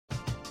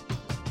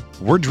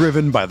We're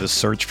driven by the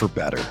search for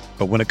better.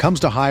 But when it comes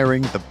to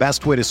hiring, the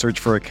best way to search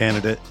for a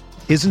candidate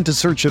isn't to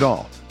search at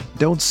all.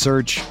 Don't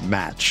search,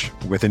 match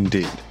with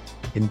Indeed.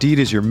 Indeed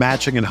is your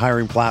matching and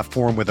hiring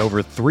platform with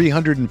over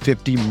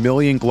 350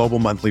 million global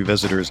monthly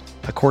visitors,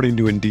 according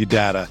to Indeed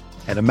data,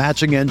 and a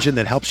matching engine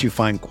that helps you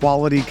find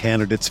quality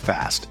candidates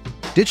fast.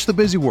 Ditch the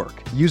busy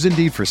work. Use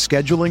Indeed for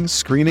scheduling,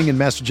 screening, and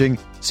messaging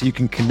so you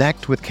can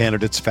connect with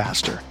candidates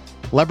faster.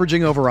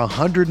 Leveraging over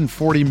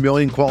 140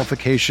 million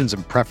qualifications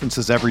and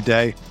preferences every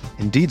day,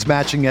 Indeed's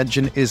matching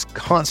engine is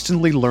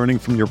constantly learning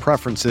from your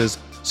preferences,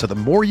 so the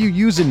more you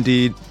use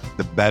Indeed,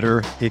 the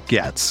better it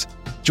gets.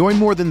 Join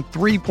more than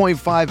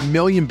 3.5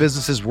 million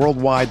businesses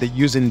worldwide that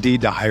use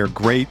Indeed to hire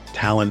great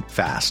talent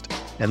fast.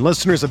 And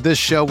listeners of this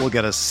show will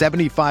get a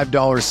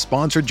 $75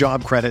 sponsored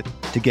job credit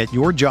to get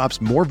your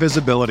jobs more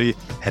visibility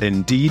at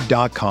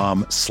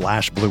Indeed.com/Blue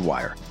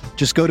Wire.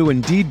 Just go to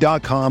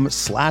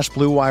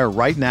Indeed.com/Blue Wire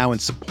right now and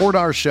support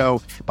our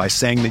show by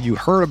saying that you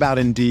heard about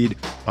Indeed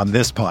on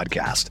this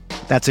podcast.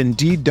 That's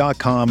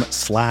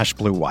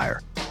Indeed.com/Blue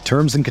Wire.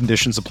 Terms and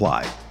conditions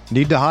apply.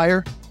 Need to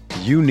hire?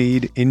 You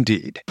need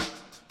Indeed.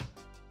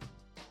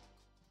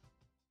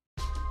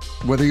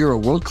 Whether you're a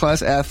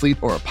world-class athlete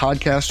or a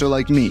podcaster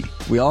like me,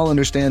 we all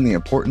understand the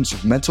importance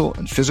of mental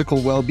and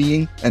physical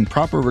well-being and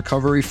proper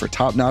recovery for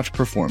top-notch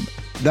performance.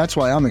 That's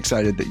why I'm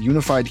excited that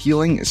Unified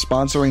Healing is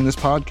sponsoring this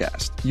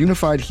podcast.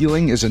 Unified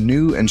Healing is a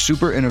new and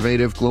super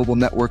innovative global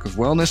network of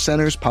wellness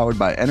centers powered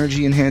by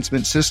Energy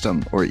Enhancement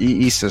System, or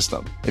EE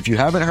System. If you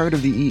haven't heard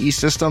of the EE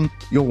System,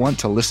 you'll want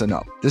to listen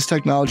up. This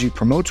technology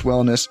promotes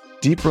wellness,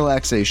 deep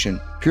relaxation,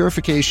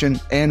 purification,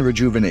 and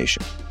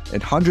rejuvenation.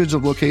 In hundreds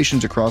of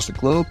locations across the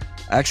globe,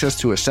 access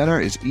to a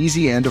center is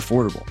easy and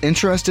affordable.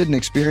 Interested in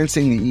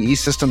experiencing the EE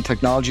System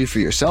technology for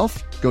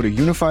yourself? Go to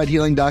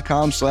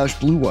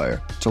unifiedhealing.com/Blue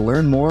Wire to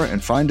learn more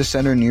and find a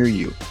center near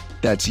you.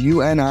 That's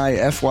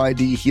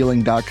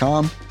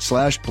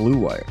UNIFYDhealing.com/Blue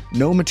Wire.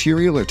 No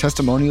material or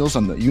testimonials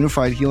on the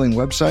Unified Healing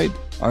website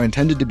are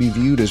intended to be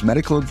viewed as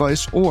medical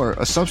advice or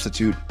a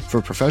substitute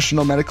for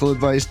professional medical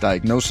advice,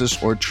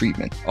 diagnosis, or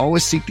treatment.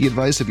 Always seek the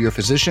advice of your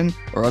physician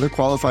or other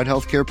qualified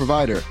healthcare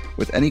provider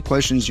with any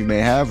questions you may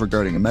have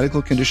regarding a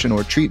medical condition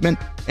or treatment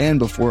and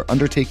before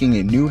undertaking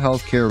a new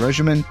healthcare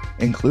regimen,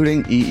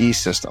 including EE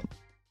System.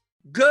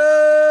 Good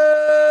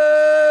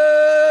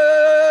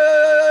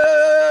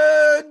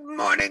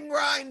morning,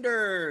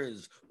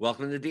 Grinders.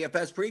 Welcome to the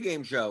DFS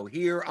pregame show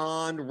here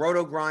on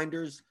Roto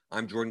Grinders.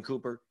 I'm Jordan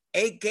Cooper,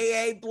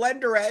 a.k.a.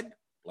 Blender Ed,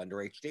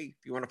 Blender HD,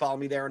 if you want to follow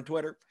me there on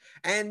Twitter.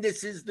 And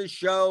this is the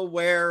show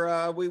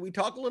where we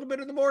talk a little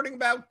bit in the morning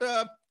about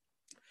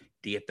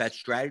DFS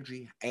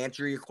strategy,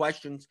 answer your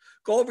questions,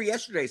 go over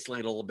yesterday's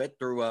slate a little bit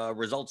through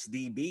Results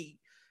DB,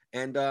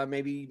 and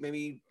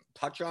maybe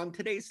touch on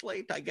today's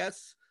slate, I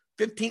guess.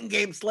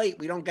 15-game slate.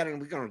 We don't got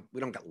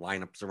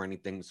lineups or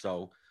anything,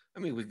 so I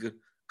mean we could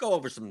go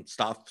over some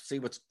stuff, see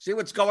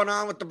what's going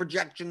on with the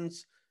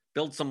projections,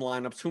 build some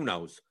lineups. Who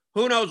knows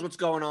what's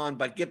going on?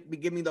 But give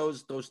me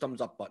those thumbs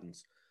up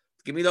buttons.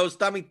 Give me those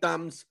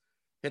thumbs.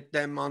 Hit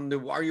them on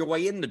your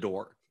way in the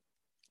door.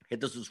 Hit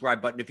the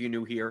subscribe button if you're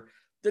new here.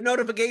 The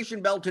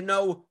notification bell to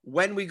know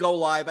when we go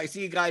live. I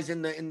see you guys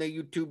in the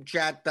YouTube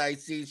chat. I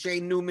see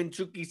Shane Newman,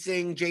 Suki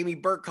Singh, Jamie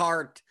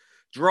Burkhart,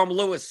 Jerome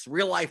Lewis,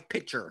 real life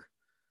pitcher.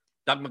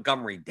 Doug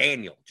Montgomery,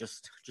 Daniel,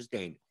 just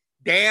Daniel.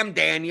 Damn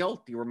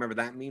Daniel. Do you remember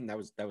that meme? That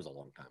was a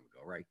long time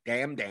ago, right?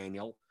 Damn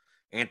Daniel.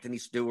 Anthony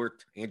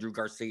Stewart, Andrew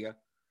Garcia.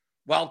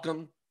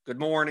 Welcome. Good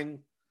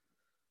morning.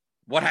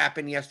 What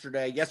happened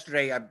yesterday?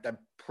 Yesterday, I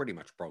pretty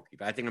much broke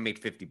even. I think I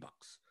made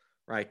 $50,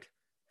 right?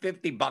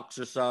 $50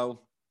 or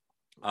so.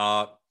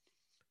 I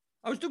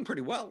was doing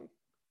pretty well.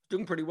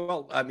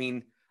 I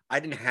mean,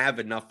 I didn't have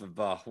enough of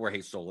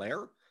Jorge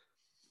Soler.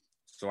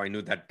 So I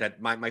knew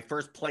that my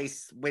first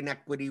place win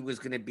equity was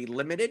going to be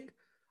limited.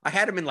 I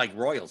had him in like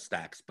Royal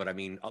stacks, but I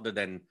mean, other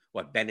than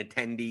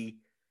Benintendi,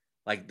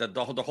 like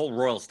the whole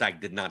Royal stack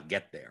did not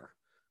get there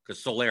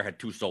because Soler had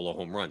 2 solo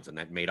home runs and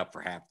that made up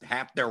for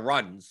half their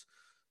runs.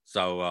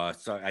 So I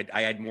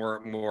had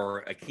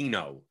more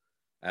Aquino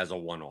as a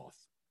one-off.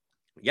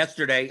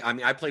 Yesterday, I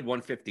mean, I played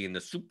 150 in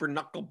the Super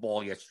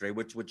Knuckleball yesterday,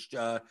 which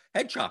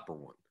Head Chopper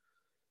won.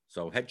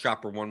 So Head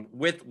Chopper won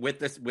with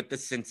the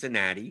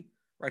Cincinnati.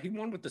 Right, he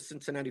won with the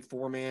Cincinnati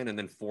 4-man and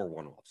then 4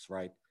 one-offs,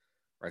 right?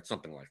 Right,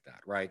 something like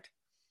that, right?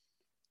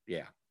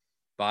 Yeah,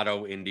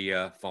 Votto,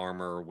 India,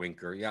 Farmer,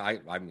 Winker. Yeah, I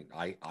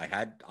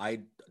had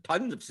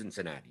tons of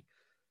Cincinnati.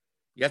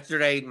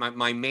 Yesterday,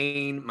 my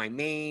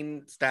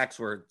main stacks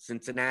were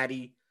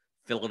Cincinnati,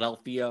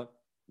 Philadelphia,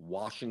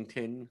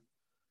 Washington,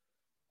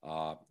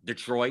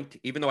 Detroit.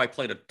 Even though I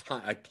played a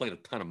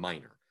ton of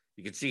minor.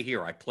 You can see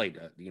here I played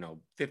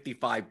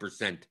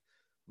 55%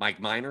 Mike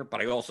Minor,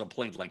 but I also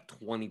played like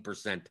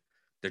 20%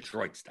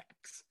 Detroit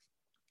stacks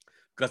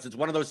because it's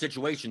one of those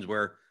situations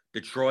where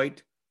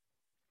Detroit,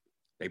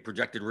 they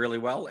projected really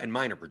well and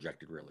Minor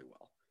projected really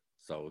well.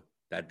 So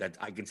that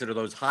I consider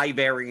those high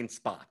variance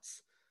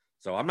spots.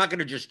 So I'm not going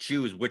to just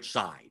choose which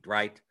side,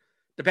 right?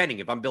 Depending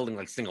if I'm building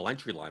like single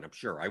entry lineup,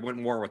 sure. I went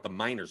more with the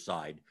Minor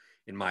side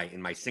in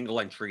my single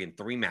entry and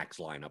 3 max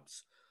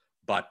lineups.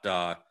 But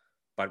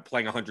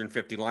playing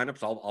 150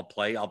 lineups, I'll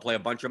play a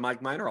bunch of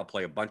Mike Minor. I'll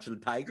play a bunch of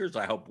the Tigers.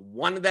 I hope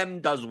one of them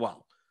does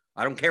well.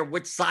 I don't care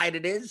which side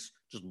it is,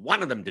 just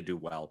one of them to do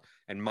well.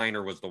 And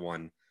Minor was the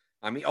one.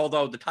 I mean,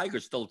 although the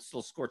Tigers still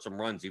scored some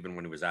runs even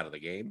when he was out of the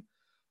game.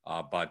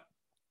 But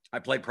I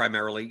played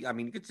primarily, I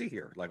mean, you can see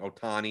here, like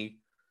Ohtani,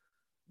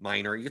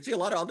 Minor. You can see a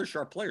lot of other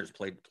sharp players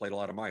played a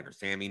lot of Minor.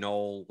 Sammy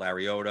Knoll,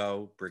 Larry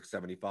Odo, Brick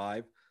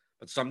 75.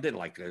 But some didn't.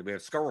 Like we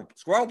have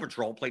Squirrel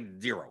Patrol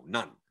played 0,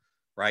 none,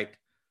 right?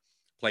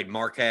 Played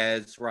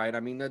Marquez, right? I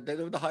mean, they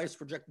were the highest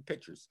projected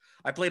pitchers.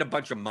 I played a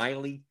bunch of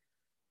Miley,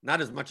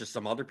 not as much as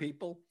some other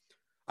people.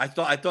 I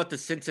thought the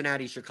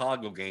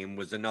Cincinnati-Chicago game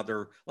was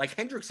another, like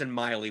Hendricks and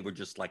Miley were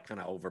just like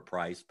kind of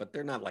overpriced, but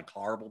they're not like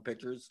horrible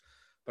pitchers.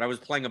 But I was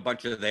playing a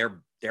bunch of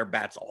their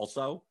bats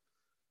also.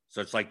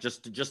 So it's like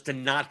just to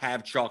not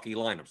have chalky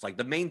lineups. Like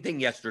the main thing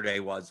yesterday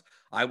was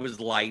I was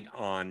light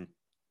on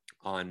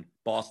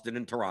Boston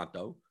and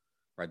Toronto,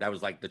 right? That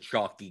was like the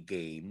chalky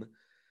game.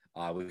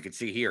 We could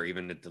see here,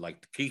 even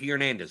like Kiki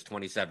Hernandez,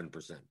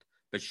 27%.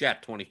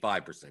 Bichette,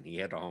 25%. He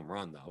hit a home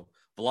run, though.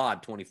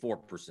 Vlad,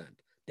 24%.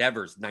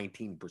 Devers,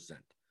 19%.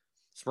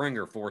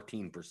 Springer,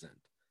 14%.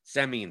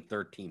 Semien,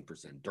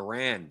 13%.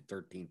 Duran,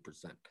 13%.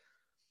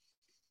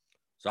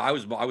 So I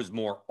was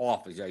more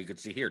off, as you could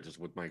see here, just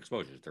with my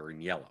exposures. They're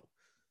in yellow.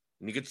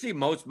 And you could see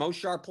most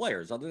sharp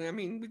players. Other than, I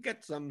mean, we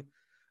get some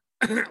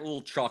a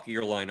little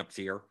chalkier lineups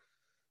here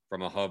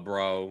from a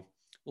Hubro, a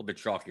little bit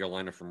chalkier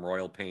lineup from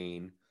Royal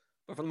Payne.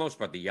 But for the most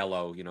part, the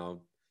yellow,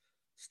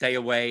 stay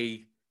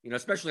away,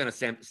 especially on a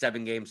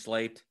 7-game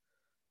slate.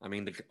 I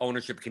mean, the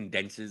ownership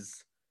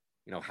condenses,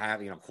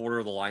 quarter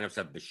of the lineups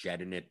have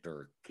Bichette in it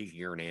or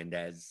Kiki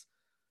Hernandez,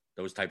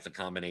 those types of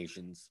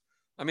combinations.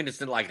 I mean, it's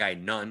not like I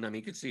had none. I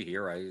mean, you can see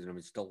here,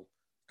 still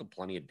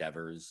plenty of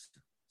Devers.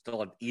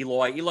 Still at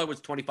Eloy. Eloy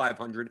was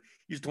 2,500.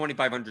 He's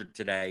 2,500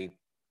 today.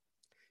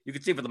 You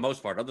can see for the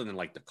most part, other than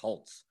like the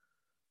Colts,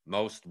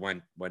 most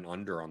went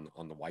under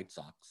on the White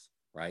Sox,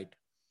 right?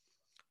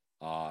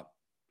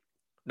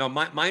 No,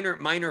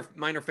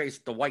 Minor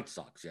faced the White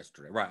Sox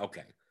yesterday. Right,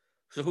 okay.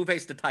 So who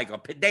faced the Tiger?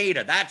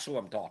 Pineda, that's who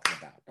I'm talking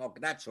about. Okay,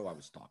 that's who I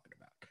was talking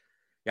about.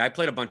 Yeah, I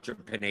played a bunch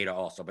of Pineda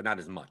also, but not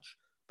as much.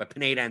 But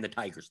Pineda and the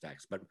Tiger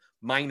stacks, but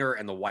Minor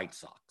and the White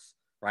Sox,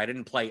 right? I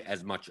didn't play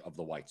as much of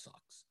the White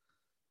Sox,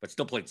 but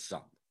still played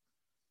some.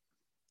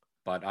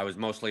 But I was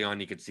mostly on,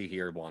 you could see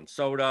here, Juan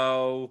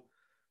Soto,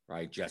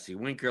 right? Jesse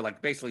Winker,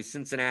 like basically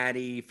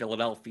Cincinnati,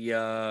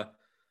 Philadelphia,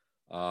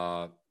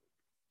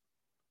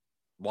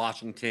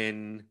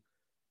 Washington,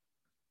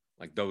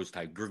 like those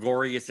type.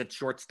 Gregorius at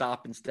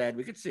shortstop instead.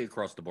 We could see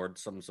across the board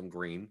some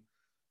green.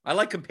 I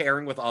like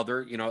comparing with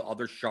other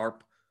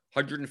sharp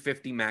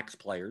 150 max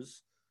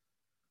players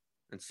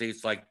and see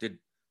it's like, did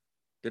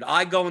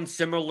I go in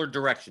similar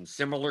directions,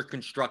 similar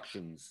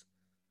constructions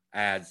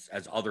as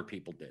other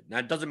people did? Now,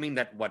 it doesn't mean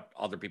that what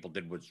other people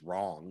did was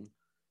wrong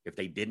if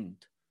they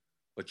didn't,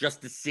 but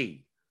just to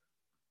see.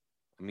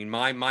 I mean,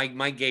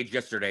 my gauge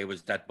yesterday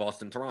was that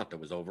Boston-Toronto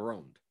was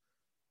overowned.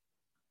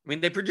 I mean,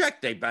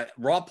 but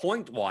raw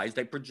point wise,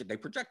 they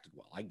projected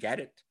well. I get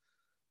it.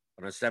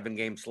 On a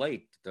 7-game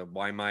slate,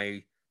 why am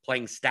I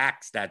playing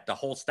stacks that the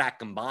whole stack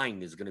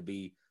combined is going to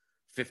be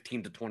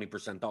 15 to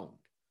 20% owned?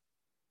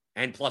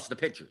 And plus the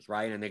pitchers,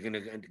 right? And they're going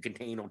to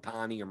contain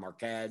Ohtani or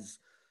Marquez.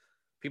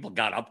 People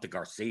got up to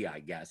Garcia, I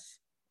guess.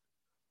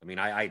 I mean,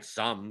 I had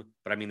some,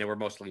 but I mean, they were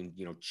mostly,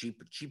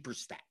 cheaper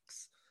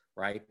stacks,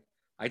 right?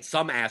 I had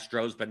some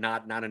Astros, but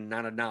not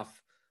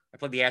enough. I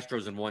played the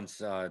Astros in once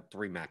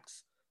 3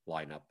 max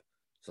lineup.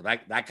 So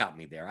that got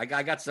me there. I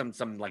got some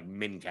like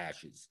min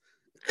cashes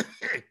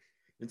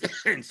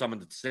and some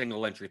of the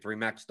single entry 3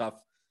 max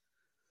stuff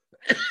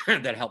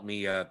that helped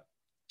me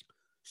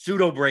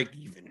pseudo break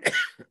even.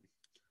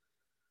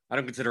 I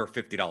don't consider a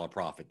 $50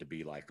 profit to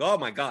be like, oh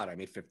my God, I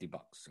made $50.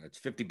 It's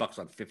 $50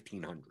 on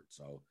 1,500.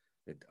 So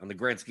on the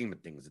grand scheme of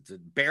things, it's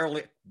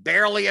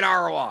barely an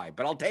ROI,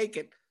 but I'll take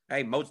it.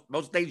 Hey,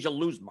 most days you'll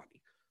lose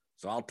money.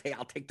 So I'll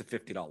take the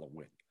 $50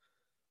 win.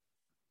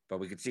 But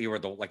we could see where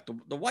the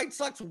White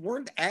Sox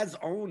weren't as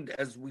owned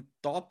as we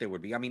thought they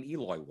would be. I mean,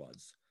 Eloy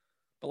was,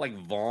 but like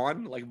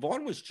Vaughn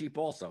was cheap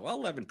also.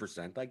 Well,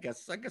 11%. I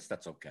guess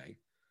that's okay,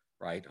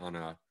 right? On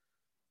a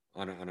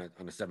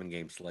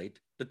 7-game slate.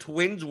 The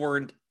Twins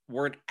weren't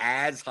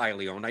as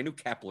highly owned. I knew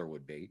Kepler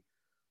would be,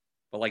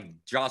 but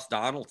like Josh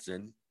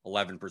Donaldson,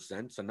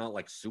 11%. So not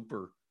like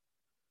super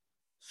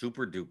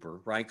duper,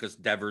 right? Because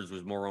Devers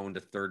was more owned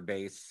at third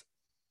base.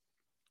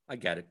 I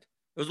get it.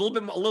 It was a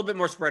little bit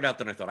more spread out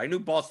than I thought. I knew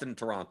Boston and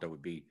Toronto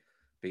would be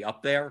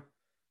up there,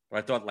 but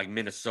I thought like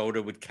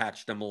Minnesota would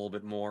catch them a little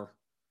bit more.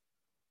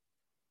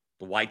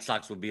 The White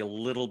Sox would be a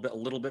little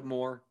bit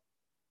more.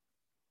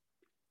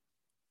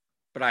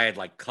 But I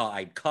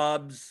had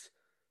Cubs,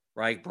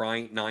 right?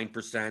 Bryant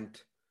 9%,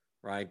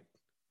 right?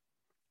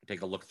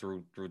 Take a look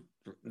through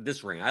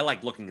this range. I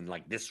like looking in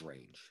like this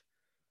range.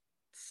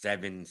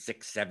 7,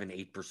 6, 7,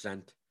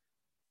 8%.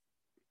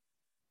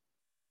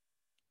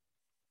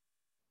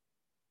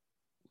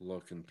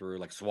 looking through,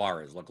 like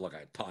Suarez. Look, I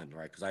had a ton,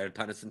 right? Because I had a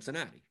ton of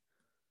Cincinnati,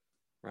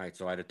 right?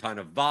 So I had a ton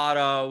of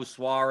Votto,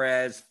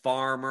 Suarez,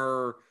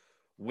 Farmer,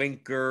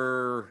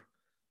 Winker,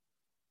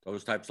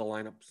 those types of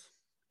lineups.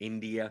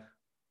 India,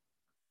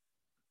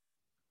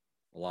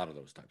 a lot of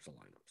those types of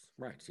lineups,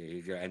 right? So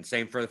and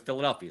same for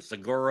Philadelphia: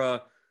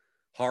 Segura,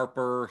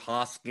 Harper,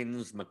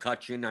 Hoskins,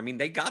 McCutchen. I mean,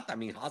 they got. I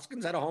mean,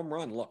 Hoskins had a home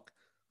run. Look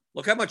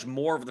how much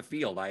more of the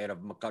field I had of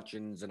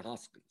McCutchens and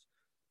Hoskins.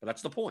 But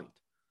that's the point.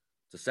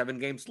 It's a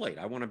 7-game slate.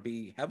 I want to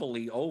be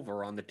heavily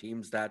over on the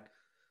teams that,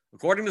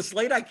 according to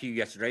Slate IQ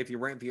yesterday, if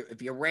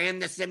you ran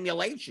the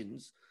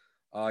simulations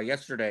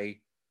yesterday,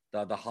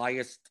 the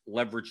highest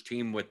leverage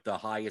team with the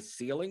highest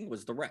ceiling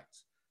was the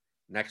Reds.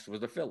 Next was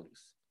the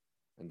Phillies,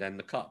 and then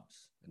the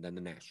Cubs, and then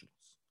the Nationals.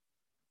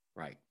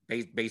 Right,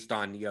 based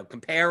on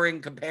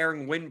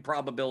comparing win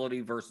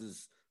probability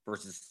versus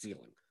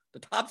ceiling. The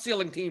top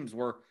ceiling teams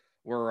were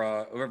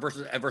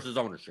versus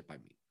ownership. I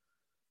mean,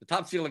 the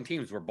top ceiling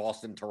teams were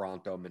Boston,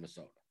 Toronto,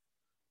 Minnesota.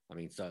 I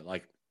mean, so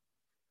like,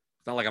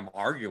 it's not like I'm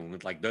arguing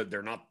with like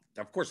they're not.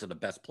 Of course, they're the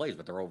best plays,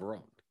 but they're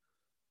overowned.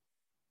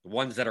 The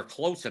ones that are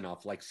close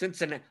enough, like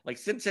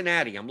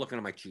Cincinnati. I'm looking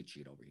at my cheat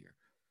sheet over here.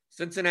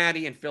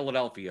 Cincinnati and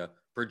Philadelphia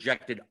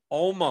projected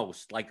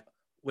almost like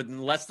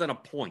within less than a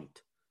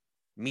point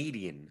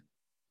median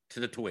to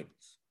the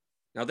Twins.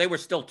 Now they were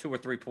still 2 or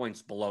 3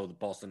 points below the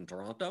Boston and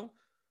Toronto,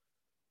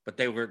 but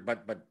they were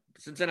but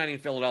Cincinnati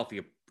and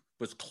Philadelphia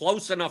was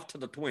close enough to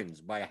the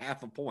Twins by a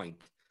half a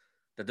point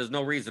that there's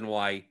no reason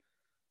why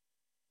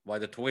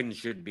the Twins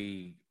should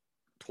be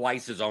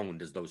twice as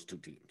owned as those two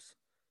teams.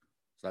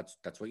 So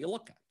that's what you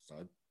look at.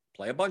 So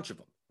play a bunch of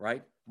them,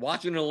 right?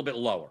 Washington a little bit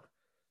lower.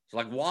 So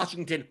like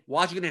Washington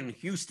and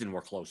Houston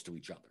were close to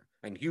each other,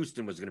 and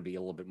Houston was going to be a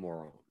little bit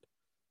more owned.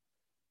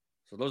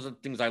 So those are the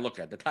things I look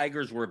at. The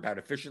Tigers were about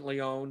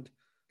efficiently owned.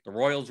 The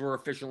Royals were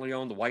efficiently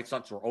owned. The White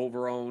Sox were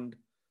over-owned.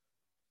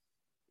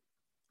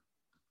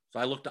 So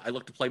I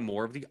look to play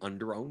more of the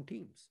under-owned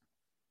teams.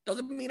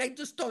 Doesn't mean I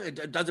just don't.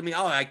 It doesn't mean,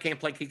 I can't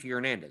play Kiki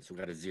Hernandez, who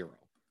got a 0.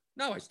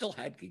 No, I still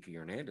had Kiki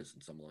Hernandez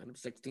in some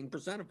lineups, 16%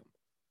 of them.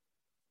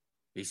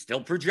 He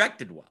still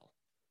projected well.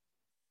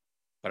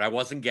 But I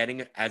wasn't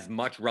getting as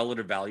much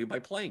relative value by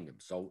playing him.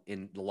 So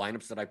in the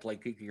lineups that I play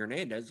Kiki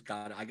Hernandez,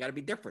 I got to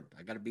be different.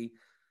 I got to be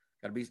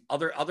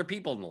other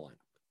people in the lineup.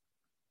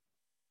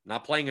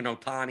 Not playing an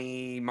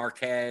Ohtani,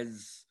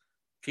 Marquez,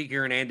 Kiki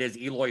Hernandez,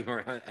 Eloy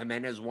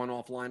Jimenez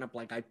one-off lineup.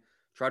 Like I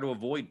try to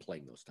avoid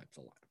playing those types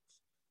of lineups.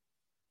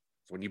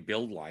 So when you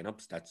build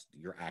lineups,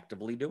 you're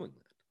actively doing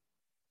that.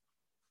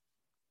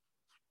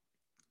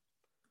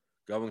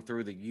 Going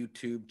through the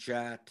YouTube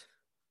chat.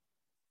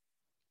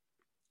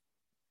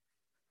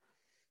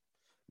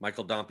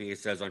 Michael Dompier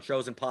says, on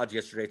shows and pods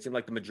yesterday, it seemed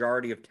like the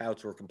majority of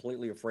touts were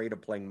completely afraid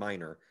of playing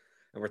Minor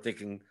and were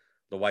thinking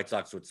the White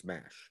Sox would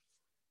smash.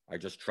 I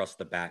just trust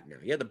the bat now.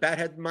 Yeah, the bat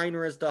had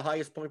Minor as the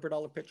highest point per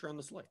dollar pitcher on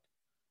the slate.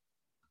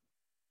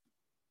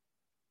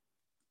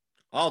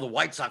 Oh, the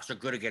White Sox are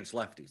good against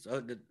lefties.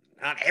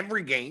 Not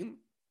every game.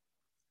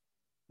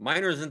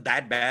 Minor isn't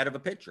that bad of a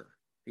pitcher.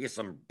 He has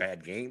some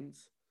bad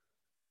games.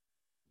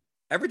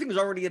 Everything's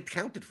already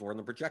accounted for in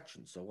the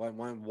projections. So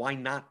why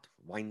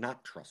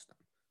not trust them?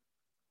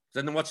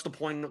 So then what's the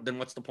point? Then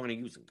what's the point of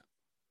using them?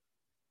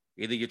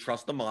 Either you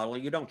trust the model or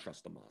you don't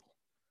trust the model.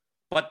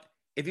 But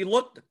if you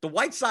look, the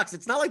White Sox,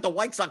 it's not like the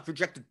White Sox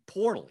projected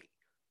poorly.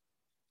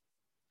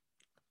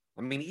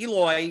 I mean,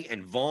 Eloy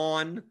and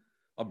Vaughn,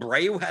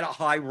 Abreu had a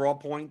high raw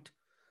point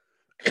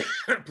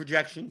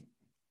projection.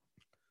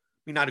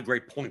 I mean, not a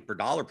great point per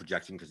dollar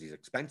projection because he's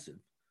expensive.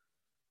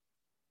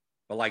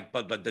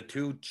 But the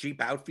two cheap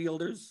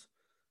outfielders,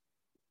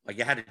 like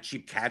you had a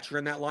cheap catcher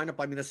in that lineup.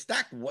 I mean, the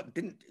stack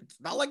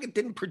it's not like it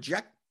didn't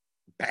project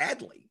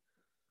badly.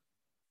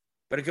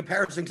 But in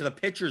comparison to the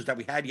pitchers that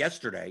we had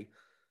yesterday,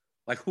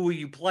 like who are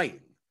you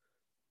playing?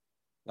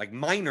 Like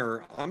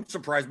Minor, I'm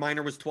surprised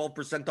Minor was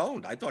 12%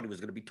 owned. I thought he was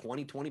going to be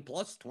 20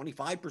 plus,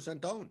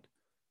 25% owned.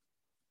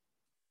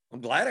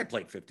 I'm glad I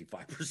played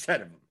 55%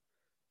 of them,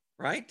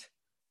 right?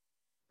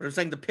 But I'm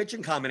saying the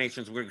pitching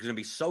combinations were going to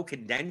be so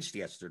condensed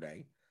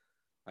yesterday.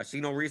 I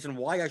see no reason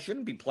why I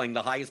shouldn't be playing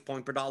the highest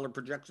point per dollar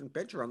projection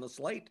pitcher on the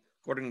slate,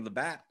 according to the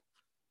bat.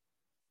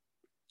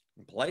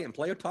 And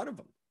play a ton of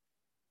them.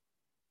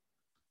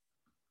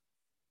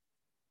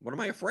 What am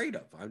I afraid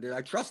of?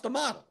 I trust the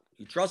model.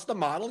 You trust the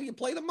model, you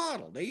play the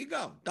model. There you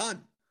go.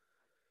 Done.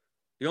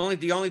 The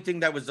only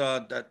thing that was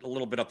that a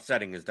little bit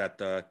upsetting is that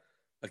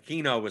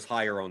Aquino was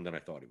higher owned than I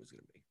thought he was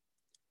going to be.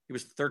 He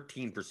was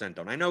 13%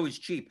 owned. I know he's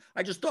cheap.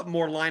 I just thought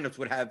more lineups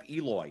would have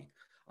Eloy.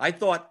 I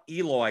thought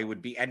Eloy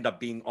would end up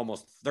being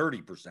almost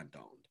 30%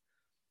 owned.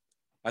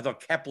 I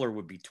thought Kepler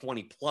would be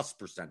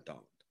 20+% owned.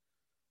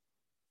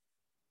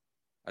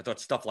 I thought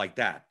stuff like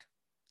that.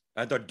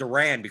 I thought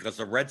Duran, because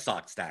the Red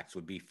Sox stacks,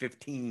 would be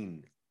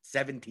 15,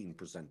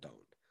 17% owned,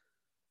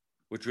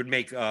 which would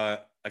make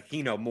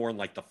Aquino more in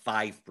like the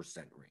 5%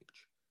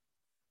 range.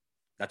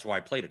 That's why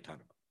I played a ton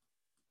of him.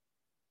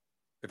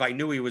 If I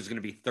knew he was going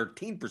to be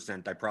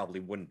 13%, I probably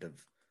wouldn't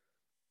have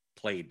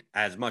played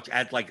as much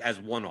as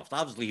one-offs.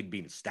 Obviously, he'd be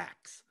in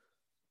stacks.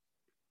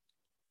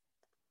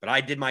 But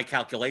I did my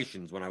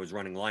calculations when I was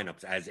running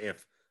lineups as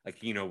if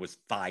Aquino was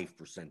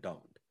 5% owned.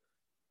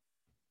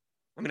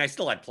 I mean, I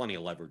still had plenty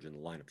of leverage in the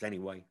lineups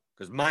anyway,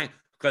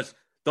 because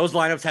those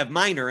lineups have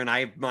minor, and I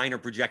have minor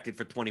projected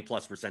for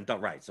 20+%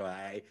 owned. Right, so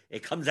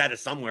it comes out of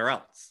somewhere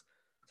else.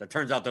 So it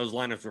turns out those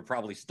lineups were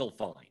probably still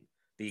fine.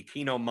 The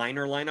Aquino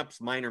minor lineups,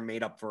 minor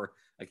made up for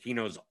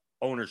Aquino's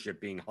ownership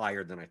being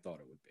higher than I thought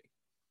it would be.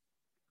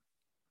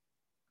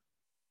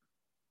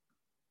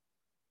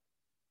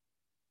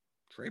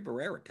 Trey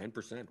Barrera,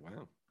 10%.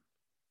 Wow.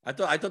 I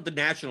thought the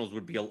Nationals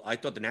would be a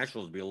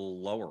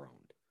little lower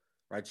owned.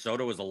 Right?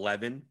 Soto was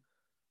 11.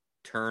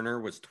 Turner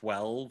was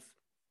 12.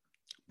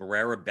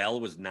 Barrera Bell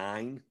was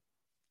 9.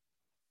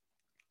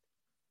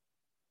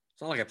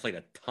 It's not like I played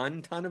a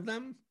ton of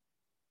them.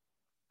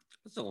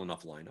 But still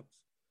enough lineups.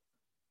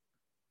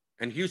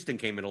 And Houston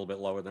came in a little bit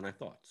lower than I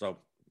thought. So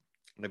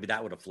maybe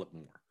that would have flipped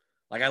more.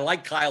 Like I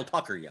liked Kyle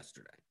Tucker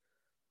yesterday.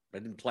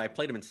 But I didn't play. I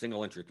played him in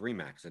single entry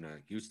 3-max in a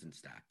Houston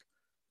stack.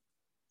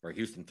 Or a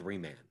Houston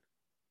 3-man.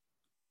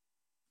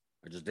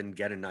 I just didn't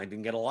get it. I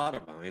didn't get a lot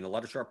of them. I mean, a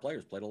lot of sharp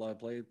players played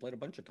a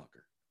bunch of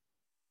Tucker.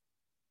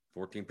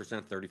 14%,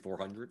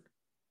 3,400.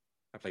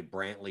 I played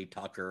Brantley,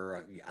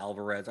 Tucker,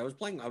 Alvarez. I was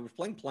playing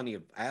plenty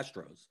of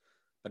Astros,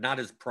 but not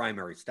as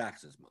primary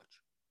stacks as much.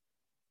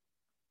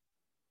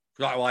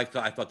 So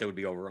I thought they would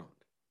be overowned.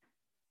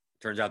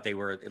 Turns out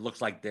it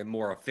looks like they're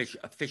more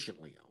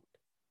efficiently owned.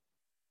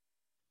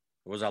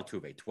 What was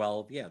Altuve?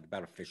 12? Yeah,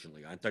 about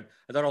efficiently. I thought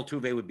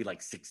Altuve would be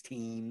like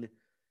 16.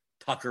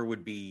 Tucker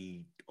would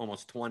be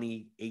almost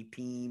 20,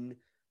 18.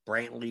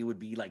 Brantley would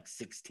be like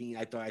 16.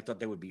 I thought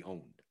they would be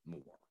owned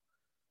more.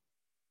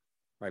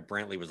 Right,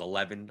 Brantley was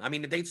 11. I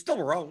mean, they still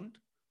were owned.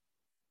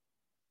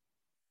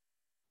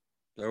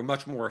 They were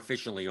much more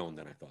efficiently owned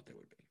than I thought they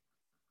would be.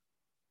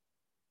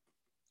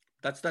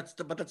 That's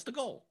the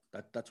goal.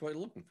 That's what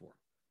you're looking for.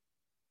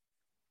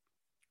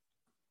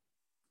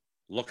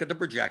 Look at the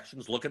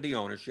projections. Look at the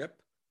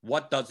ownership.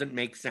 What doesn't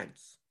make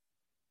sense?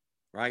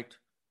 Right?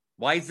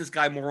 Why is this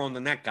guy more owned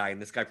than that guy,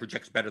 and this guy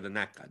projects better than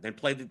that guy? Then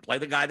play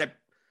the guy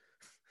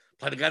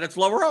that's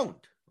lower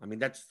owned. I mean,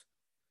 that's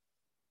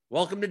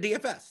welcome to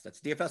DFS. That's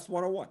DFS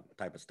 101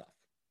 type of stuff.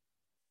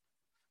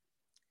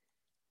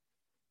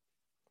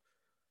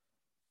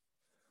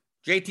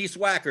 JT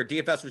Swacker,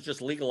 DFS was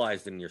just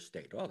legalized in your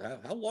state. Well,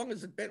 how long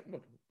has it been?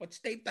 What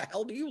state the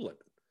hell do you live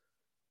in?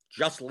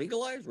 Just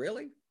legalized?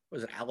 Really?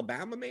 Was it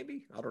Alabama,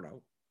 maybe? I don't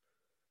know.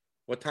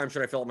 What time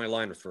should I fill up my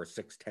lineups for a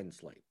 6:10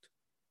 slate?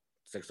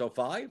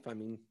 6:05? I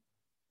mean,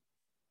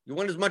 you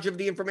want as much of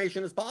the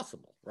information as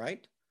possible,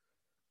 right?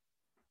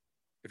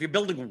 If you're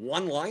building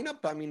one lineup,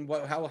 I mean,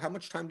 how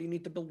much time do you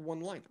need to build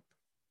one lineup?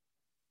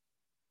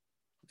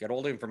 Get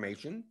all the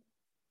information.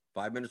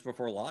 5 minutes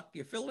before lock,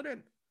 you fill it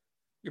in.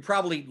 You're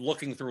probably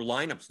looking through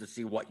lineups to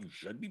see what you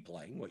should be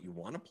playing, what you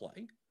want to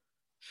play.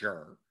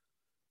 Sure.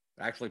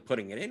 But actually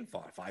putting it in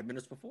 5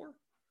 minutes before.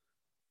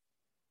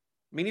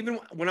 I mean, even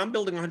when I'm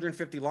building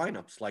 150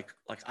 lineups, like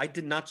I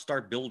did not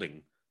start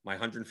building my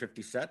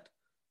 150 set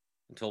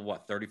until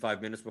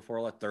 35 minutes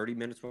before lock, 30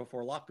 minutes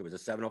before lock. It was a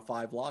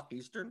 7:05 lock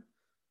Eastern.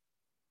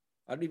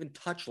 I didn't even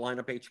touch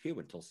lineup HQ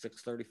until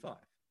 6:35.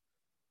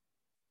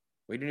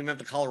 We didn't even have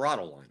the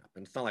Colorado lineup.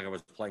 And it's not like I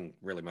was playing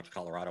really much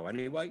Colorado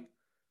anyway.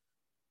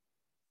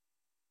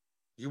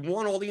 You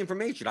want all the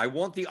information. I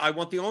want the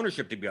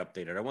ownership to be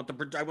updated. I want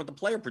the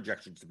player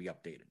projections to be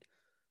updated.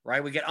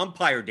 Right? We get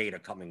umpire data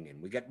coming in.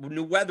 We get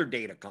new weather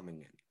data coming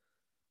in.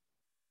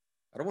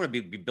 I don't want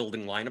to be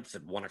building lineups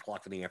at 1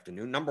 o'clock in the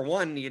afternoon. Number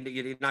one, you're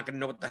not going to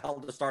know what the hell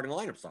the starting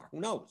lineups are. Who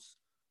knows?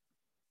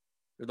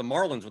 You're the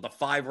Marlins with a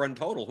 5-run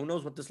total. Who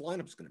knows what this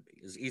lineup's going to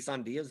be? Is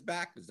Isan Diaz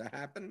back? Does that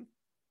happen?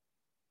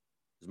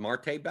 Is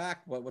Marte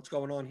back? What's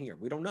going on here?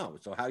 We don't know.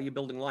 So how are you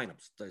building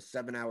lineups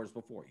 7 hours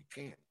before? You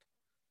can't.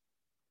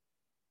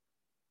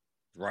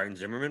 Is Ryan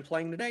Zimmerman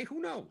playing today?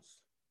 Who knows?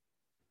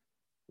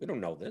 We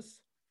don't know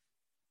this.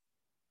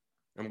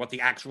 And what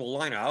the actual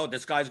lineup,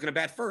 this guy's going to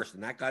bat first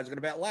and that guy's going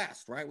to bat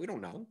last, right? We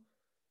don't know.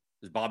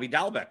 Is Bobby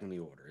Dalbec in the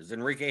order? Is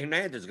Enrique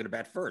Hernandez going to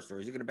bat first or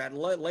is he going to bat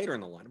later in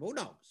the lineup? Who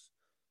knows?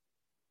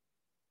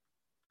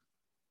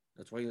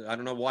 That's why I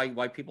don't know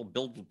why people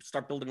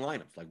start building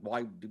lineups. Like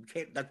why do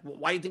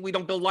you think we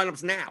don't build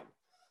lineups now?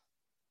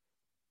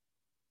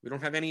 We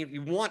don't have any.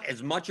 You want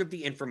as much of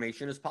the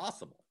information as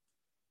possible.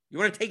 You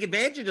want to take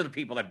advantage of the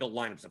people that build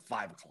lineups at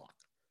 5 o'clock.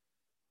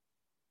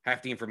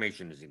 Half the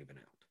information isn't even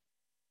out.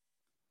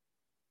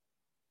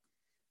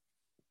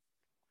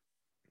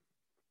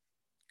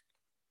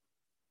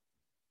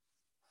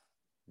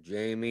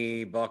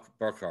 Jamie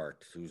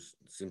Buckhart, who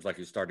seems like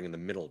he's starting in the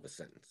middle of a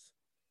sentence.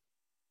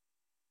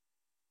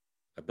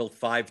 I built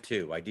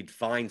 5-2. I did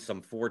find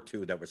some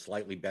 4-2 that were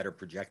slightly better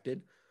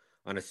projected.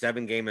 On a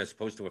 7 game as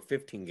opposed to a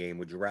 15 game,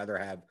 would you rather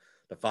have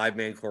the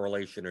 5-man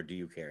correlation or do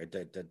you care?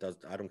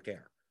 I don't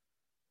care.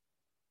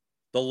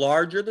 The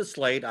larger the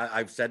slate,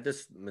 I've said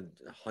this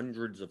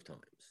hundreds of times.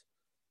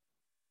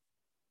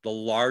 The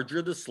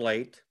larger the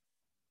slate,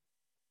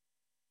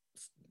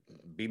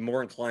 be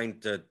more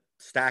inclined to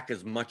stack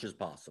as much as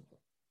possible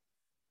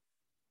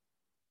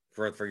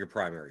for your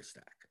primary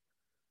stack.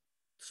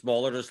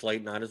 Smaller the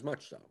slate, not as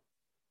much so.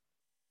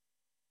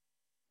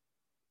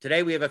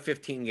 Today we have a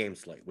 15-game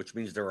slate, which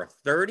means there are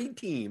 30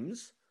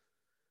 teams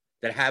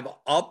that have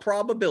a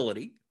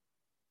probability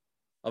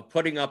of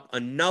putting up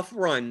enough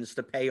runs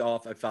to pay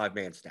off a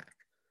 5-man stack.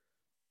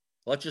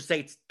 Let's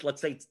say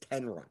it's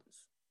 10 runs,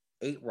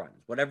 8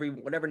 runs,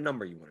 whatever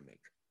number you want to make.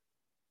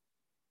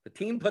 The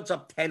team puts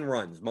up 10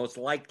 runs, most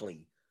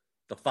likely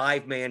the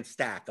 5-man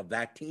stack of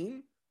that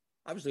team,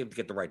 obviously you have to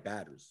get the right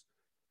batters,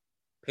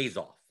 pays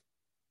off.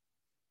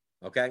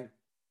 Okay?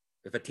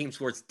 If a team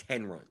scores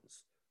 10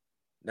 runs.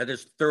 Now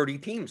there's 30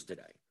 teams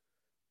today.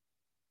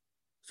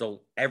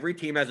 So every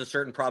team has a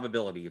certain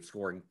probability of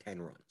scoring 10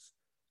 runs.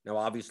 Now,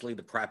 obviously,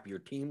 the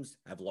crappier teams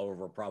have lower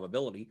of a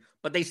probability,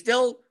 but they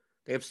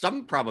have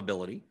some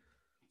probability.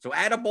 So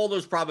add up all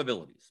those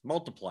probabilities,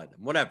 multiply them,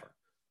 whatever,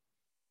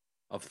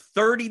 of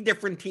 30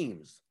 different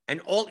teams. And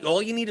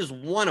all you need is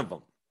one of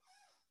them,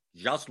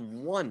 just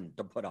one,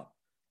 to put up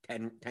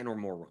 10 or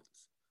more runs.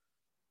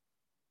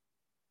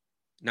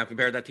 Now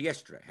compare that to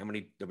yesterday.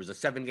 There was a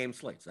 7-game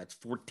slate, so that's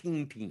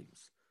 14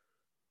 teams.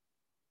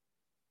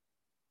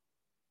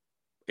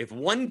 If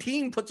one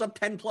team puts up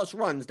 10 plus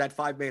runs, that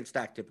 5-man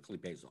stack typically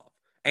pays off.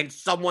 And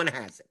someone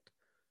has it,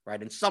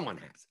 right? And someone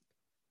has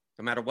it,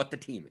 no matter what the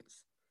team is.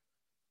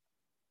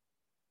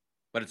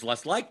 But it's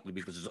less likely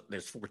because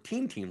there's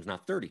 14 teams,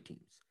 not 30 teams.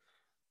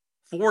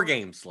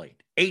 4-game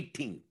slate, 8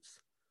 teams.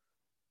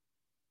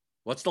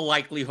 What's the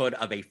likelihood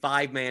of a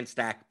 5-man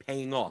stack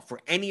paying off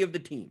for any of the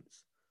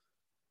teams?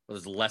 Well,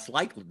 there's less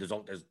likely. There's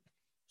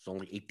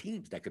only 8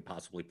 teams that could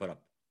possibly put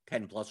up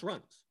 10 plus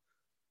runs.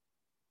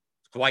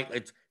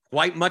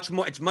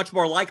 It's much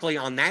more likely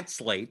on that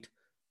slate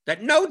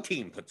that no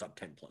team puts up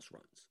 10 plus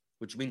runs,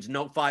 which means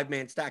no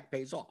 5-man stack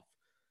pays off,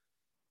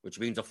 which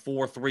means a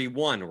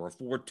 4-3-1 or a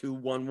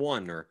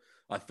 4-2-1-1 or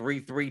a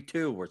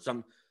 3-3-2 or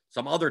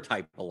some other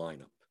type of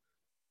lineup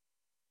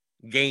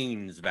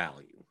gains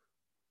value.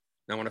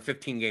 Now on a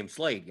 15-game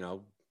slate,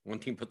 one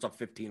team puts up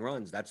 15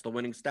 runs, that's the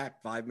winning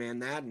stack, 5-man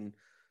that, and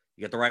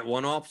you get the right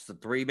one-offs, the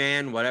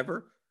 3-man,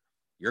 whatever,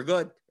 you're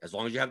good. As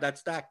long as you have that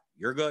stack,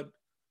 you're good.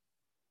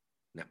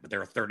 Now, but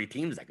there are 30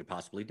 teams that could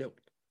possibly do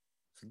it.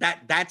 So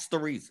that's the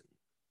reason.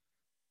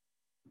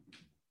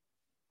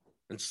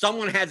 And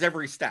someone has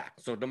every stack.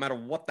 So no matter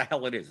what the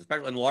hell it is,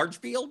 especially in large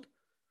field,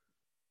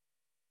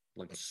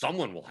 like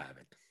someone will have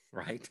it,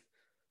 right?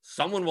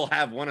 Someone will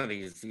have one of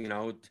these,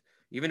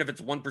 even if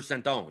it's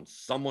 1% owned,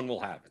 someone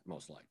will have it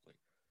most likely.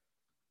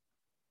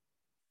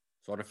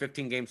 So on a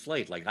 15-game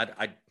slate,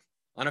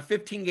 on a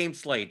 15-game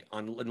slate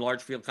in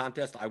large field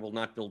contest, I will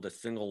not build a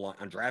single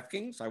on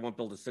DraftKings. I won't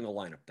build a single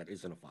lineup that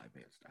isn't a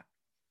 5-man stack.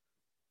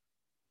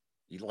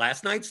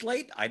 Last night's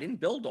slate, I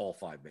didn't build all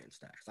 5-man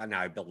stacks.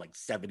 I built like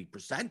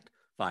 70%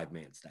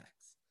 5-man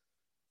stacks.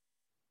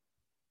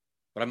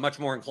 But I'm much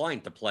more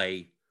inclined to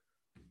play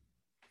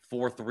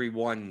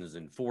 4-3-1s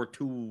and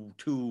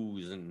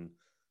 4-2-2s and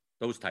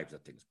those types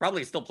of things.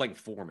 Probably still playing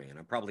 4-man.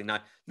 I'm probably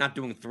not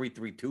doing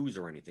 3-3-2s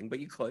or anything, but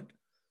you could.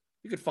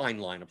 You could find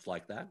lineups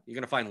like that. You're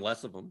going to find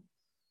less of them.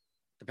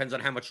 Depends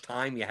on how much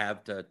time you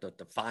have to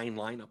find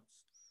lineups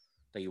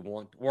that you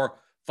want.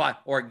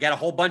 Or get a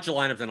whole bunch of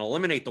lineups and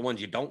eliminate the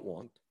ones you don't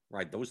want,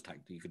 right? Those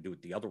types. You could do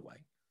it the other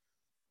way.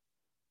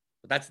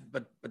 But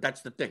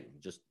that's the thing.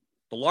 Just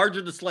the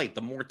larger the slate,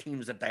 the more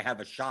teams that they have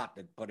a shot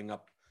at putting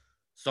up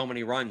so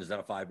many runs that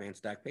a 5-man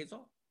stack pays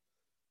off.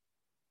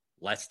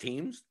 Less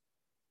teams,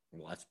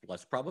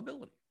 less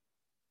probability.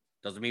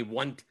 Doesn't mean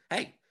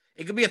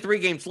it could be a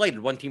 3-game slate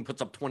and one team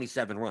puts up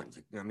 27 runs.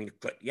 It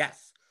could,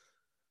 yes.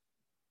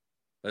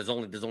 There's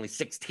only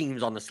 6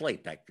 teams on the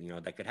slate that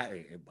could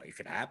happen. It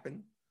could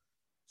happen.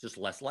 It's just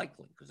less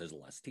likely because there's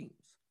less teams.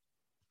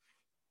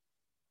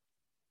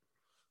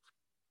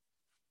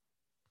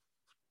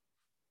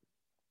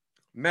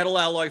 Metal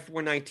Alloy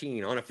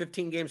 419 on a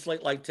 15-game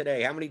slate like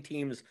today. How many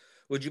teams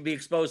would you be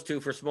exposed to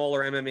for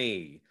smaller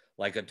MME,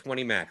 like a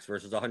 20 max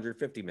versus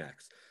 150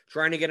 max?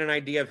 Trying to get an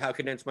idea of how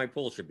condensed my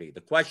pool should be.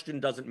 The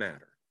question doesn't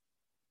matter.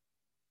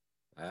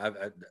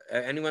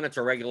 Anyone that's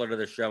a regular to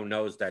the show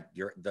knows that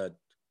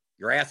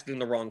you're asking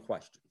the wrong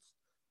questions.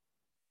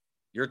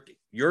 You're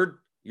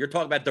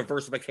talking about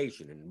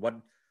diversification, and what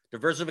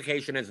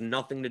diversification has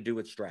nothing to do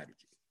with strategy.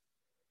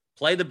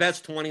 Play the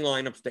best 20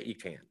 lineups that you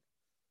can.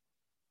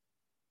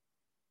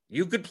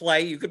 You could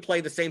play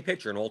the same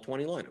pitcher in all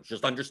 20 lineups.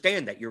 Just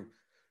understand that your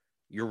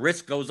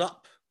risk goes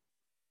up.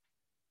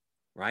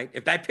 Right?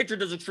 If that pitcher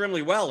does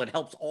extremely well, it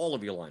helps all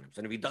of your lineups.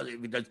 And if he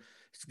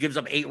gives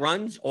up 8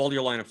 runs, all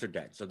your lineups are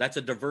dead. So that's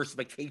a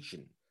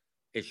diversification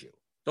issue.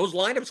 Those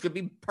lineups could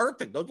be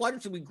perfect. Those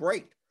lineups could be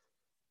great.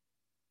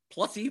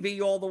 Plus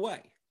EV all the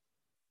way.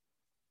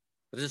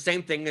 But it's the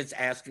same thing as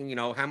asking,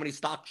 how many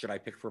stocks should I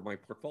pick for my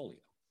portfolio?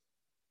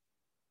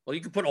 Well,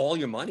 you could put all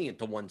your money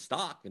into one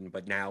stock,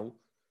 but now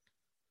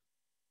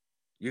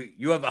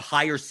you have a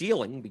higher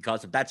ceiling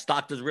because if that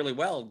stock does really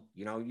well,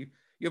 you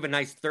have a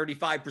nice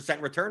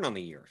 35% return on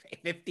the year,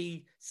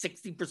 50,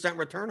 60%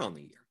 return on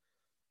the year.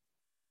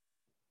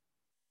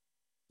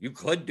 You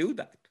could do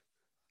that.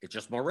 It's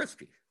just more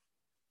risky.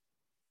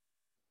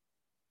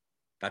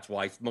 That's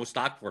why most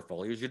stock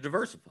portfolios, you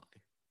diversify.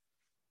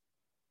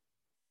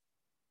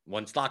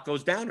 One stock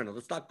goes down,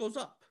 another stock goes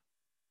up.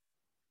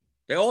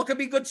 They all could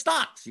be good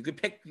stocks. You could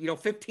pick,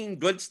 15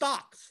 good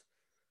stocks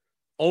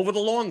over the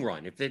long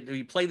run. If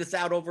you play this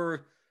out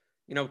over,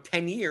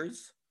 10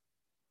 years,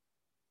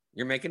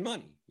 you're making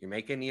money. You're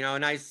making, a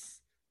nice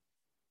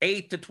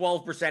 8 to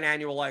 12%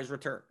 annualized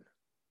return.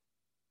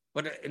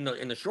 But in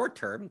the short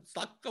term,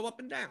 stocks go up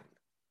and down.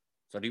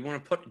 So do you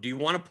want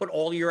to put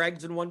all your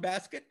eggs in one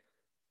basket?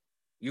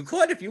 You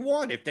could if you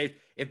want. If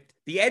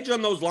the edge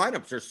on those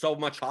lineups are so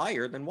much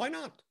higher, then why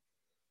not?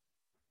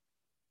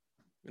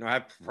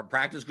 Have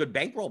practice good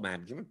bankroll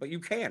management, but you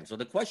can. So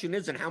the question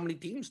isn't how many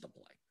teams to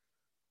play.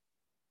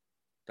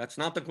 That's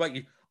not the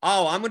question.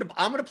 Oh, I'm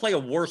gonna play a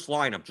worse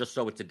lineup just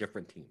so it's a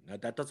different team.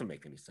 That doesn't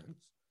make any sense.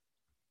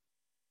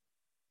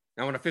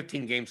 Now, on a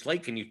 15-game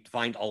slate, can you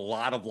find a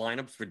lot of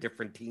lineups for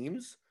different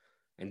teams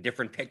and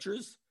different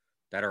pitchers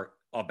that are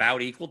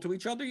about equal to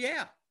each other?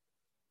 Yeah.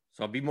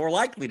 So I'd be more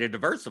likely to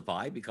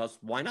diversify because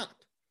why not?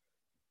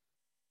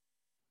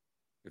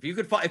 If you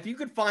could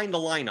find a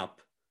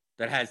lineup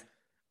that has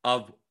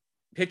of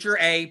pitcher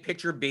A,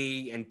 pitcher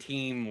B, and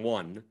team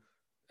 1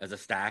 as a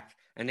stack,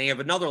 and they have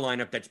another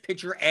lineup that's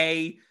pitcher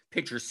A,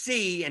 pitcher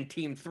C, and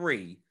team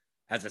 3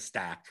 as a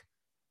stack,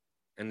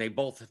 and they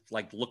both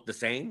look the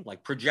same,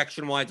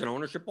 projection-wise and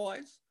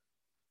ownership-wise,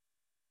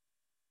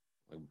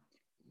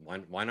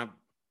 why not?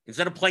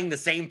 Instead of playing the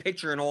same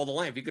pitcher in all the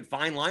lineups, if you could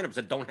find lineups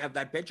that don't have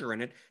that pitcher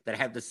in it, that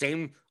have the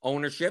same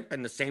ownership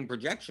and the same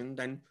projection,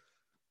 then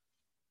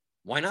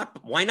why not?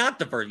 Why not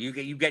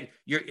diversify?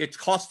 It's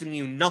costing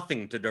you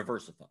nothing to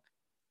diversify.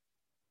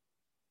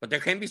 But there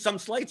can be some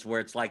slates where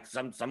it's like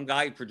some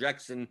guy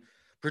projects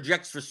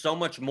for so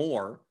much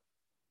more.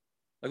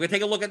 We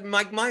take a look at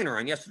Mike Minor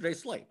on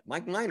yesterday's slate.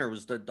 Mike Minor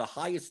was the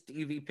highest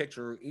EV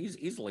pitcher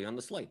easily on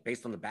the slate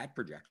based on the bat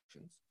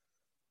projections.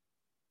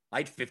 I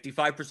had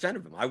 55%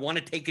 of him. I want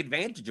to take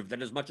advantage of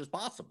that as much as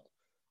possible.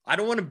 I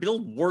don't want to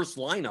build worse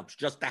lineups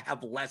just to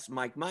have less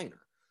Mike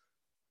Minor.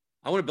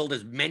 I want to build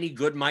as many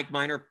good Mike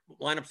Minor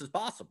lineups as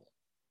possible.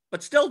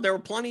 But still, there are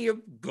plenty of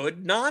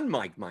good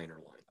non-Mike Minor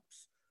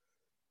lineups.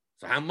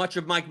 So how much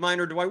of Mike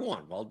Minor do I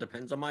want? Well, it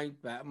depends on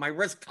my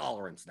risk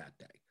tolerance that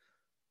day.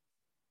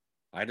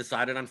 I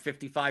decided on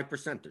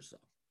 55% or so.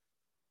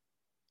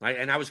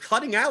 And I was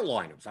cutting out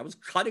lineups. I was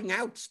cutting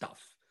out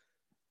stuff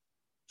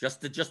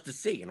just to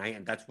see.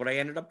 And that's what I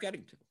ended up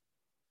getting to.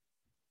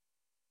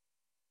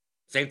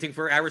 Same thing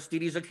for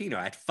Aristides Aquino.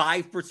 At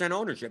 5%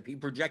 ownership, he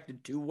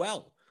projected too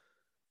well.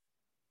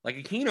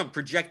 Aquino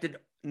projected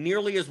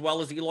nearly as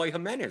well as Eloy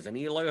Jimenez, and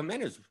Eloy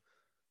Jimenez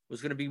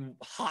was going to be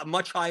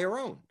much higher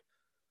owned.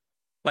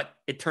 But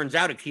it turns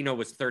out Aquino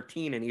was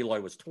 13 and Eloy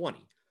was 20.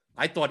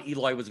 I thought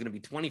Eloy was going to be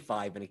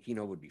 25 and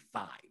Aquino would be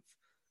 5.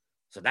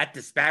 So that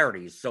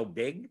disparity is so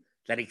big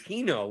that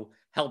Aquino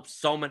helps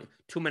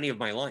too many of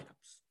my lineups.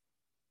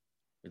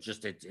 It's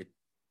just,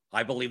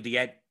 I believe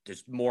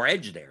there's more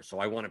edge there. So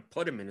I want to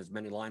put him in as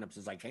many lineups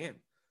as I can,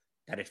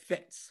 that it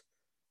fits.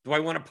 Do I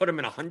want to put him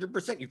in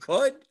 100%? You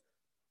could.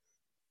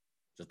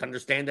 Just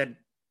understand that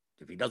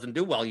if he doesn't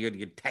do well,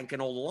 you're tanking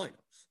all the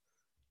lineups.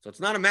 So it's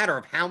not a matter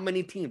of how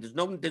many teams.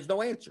 There's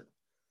no answer.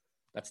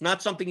 That's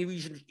not something you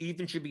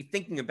even should be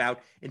thinking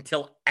about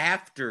until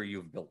after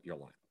you've built your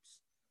lineups.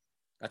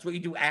 That's what you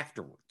do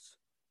afterwards.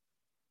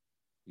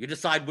 You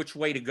decide which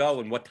way to go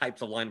and what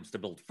types of lineups to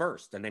build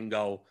first, and then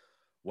go,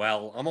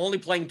 well, I'm only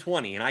playing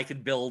 20, and I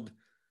could build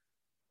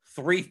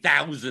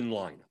 3,000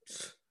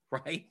 lineups,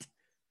 right?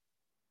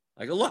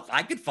 Look,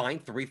 I could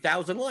find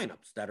 3,000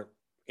 lineups that are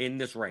in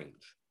this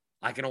range.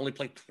 I can only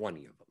play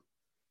 20 of them.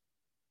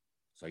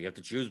 So you have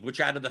to choose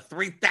which out of the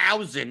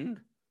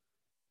 3,000,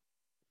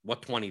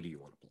 what 20 do you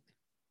want to play?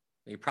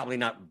 You're probably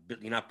not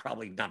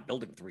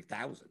building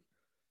 3,000.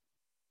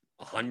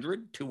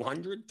 100,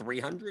 200,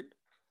 300,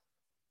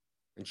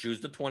 and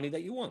choose the 20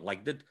 that you want.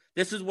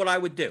 This is what I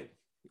would do.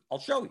 I'll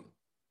show you.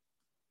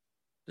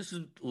 This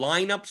is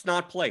lineups,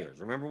 not players.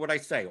 Remember what I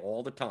say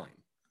all the time.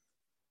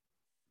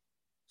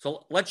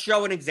 So let's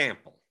show an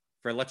example.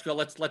 Let's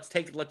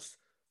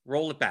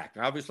roll it back.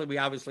 We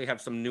obviously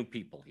have some new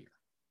people here.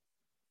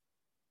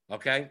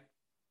 Okay?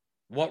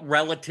 What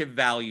relative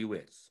value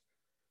is.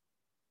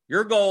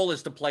 Your goal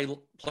is to play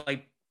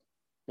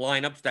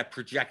lineups that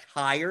project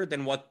higher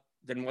than what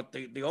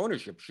the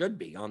ownership should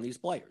be on these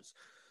players.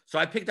 So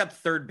I picked up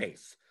third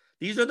base.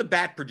 These are the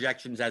bat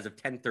projections as of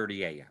 10:30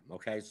 a.m.,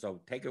 okay?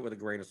 So take it with a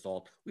grain of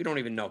salt. We don't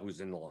even know who's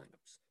in the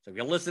lineups. So if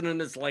you're listening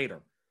to this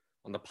later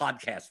on the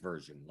podcast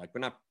version, we're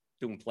not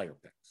doing player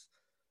picks.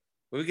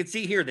 But we can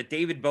see here that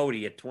David Bote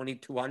at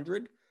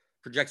 2,200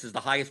 projects as the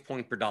highest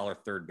point per dollar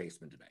third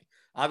baseman today.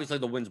 Obviously,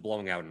 the wind's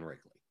blowing out in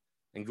Wrigley,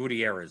 and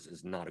Gutierrez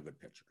is not a good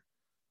pitcher.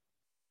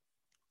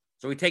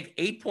 So we take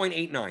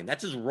 8.89.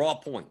 That's his raw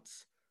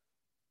points,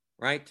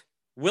 right?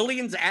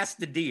 Willians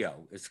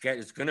Astudillo is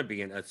going to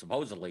be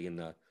supposedly in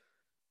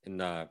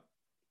the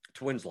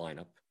Twins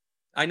lineup.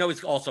 I know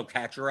he's also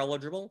catcher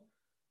eligible,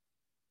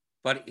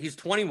 But he's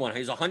 21.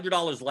 He's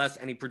 $100 less,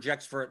 and he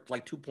projects for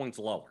like 2 points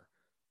lower.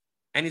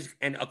 And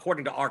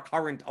according to our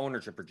current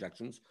ownership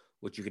projections,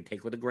 which you can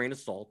take with a grain of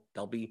salt,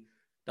 they'll be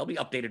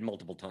updated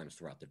multiple times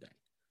throughout the day.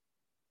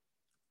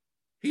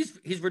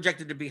 He's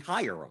projected to be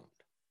higher owned.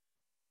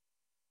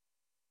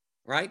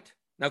 Right?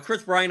 Now,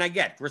 Chris Bryant, I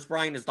get. Chris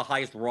Bryant is the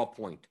highest raw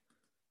point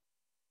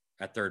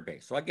at third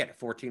base. So I get it,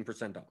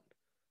 14% owned.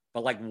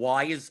 But like,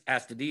 why is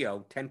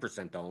Astudillo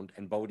 10% owned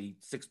and Bodie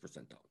 6%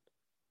 owned?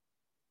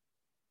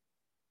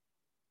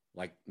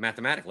 Like,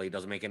 mathematically, it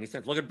doesn't make any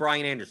sense. Look at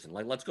Brian Anderson.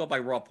 Like, let's go by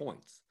raw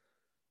points.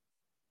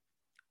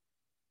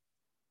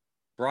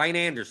 Brian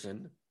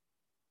Anderson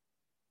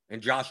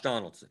and Josh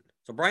Donaldson.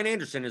 So Brian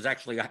Anderson is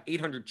actually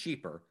 $800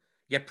 cheaper,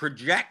 yet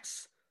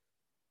projects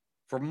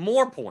for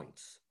more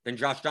points than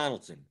Josh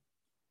Donaldson.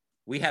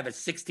 We have it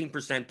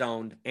 16%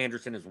 owned.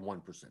 Anderson is 1%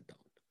 owned.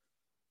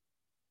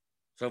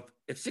 So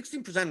if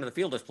 16% of the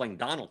field is playing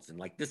Donaldson,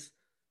 like this,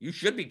 you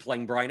should be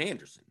playing Brian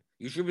Anderson.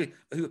 You should be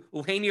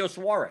Eugenio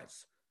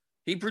Suarez.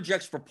 He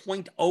projects for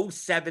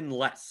 0.07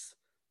 less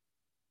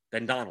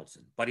than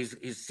Donaldson, but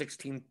he's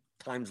 16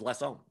 times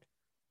less owned,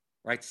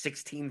 right?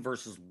 16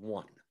 versus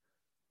 1,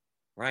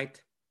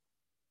 right?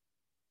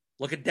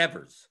 Look at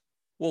Devers.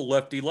 Well,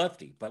 lefty.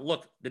 But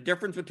look, the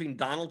difference between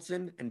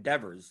Donaldson and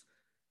Devers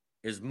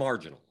is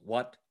marginal.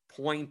 What?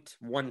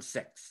 0.16.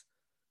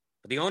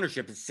 But the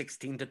ownership is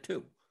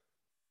 16-2.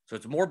 So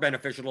it's more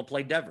beneficial to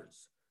play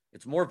Devers.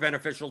 It's more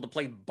beneficial to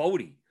play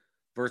Bodie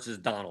versus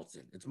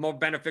Donaldson. It's more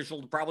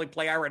beneficial to probably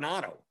play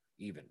Arenado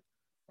even,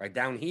 right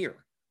down here,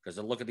 because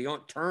look at the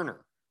Turner,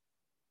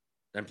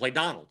 then play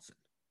Donaldson.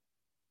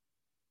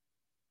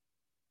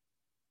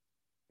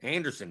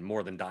 Anderson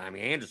more than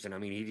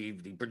Anderson. He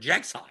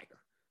projects higher.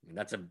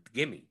 That's a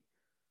gimme.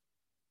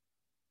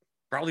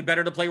 Probably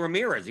better to play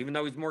Ramirez, even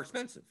though he's more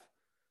expensive.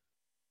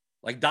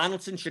 Like,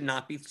 Donaldson should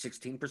not be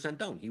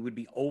 16% owned. He would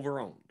be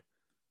over-owned.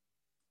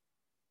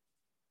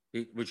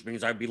 Which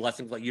means I'd be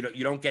less inclined. You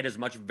don't get as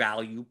much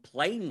value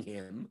playing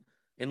him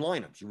in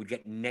lineups. You would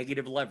get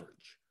negative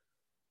leverage.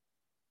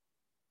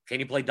 Can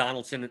you play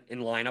Donaldson in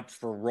lineups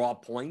for raw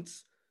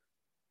points?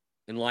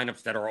 In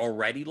lineups that are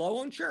already low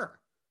on? Sure.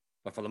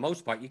 But for the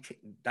most part,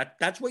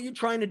 that's what you're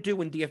trying to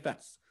do in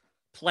DFS.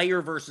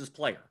 Player versus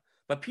player.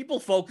 But people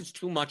focus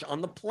too much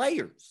on the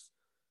players.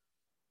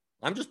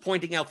 I'm just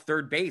pointing out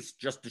third base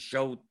just to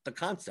show the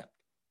concept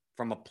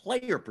from a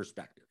player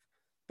perspective.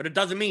 But it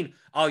doesn't mean,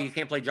 oh, you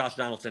can't play Josh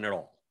Donaldson at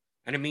all.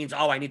 And it means,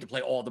 oh, I need to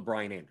play all the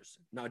Brian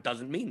Anderson. No, it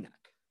doesn't mean that.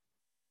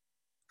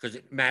 Because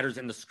it matters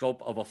in the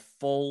scope of a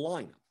full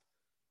lineup.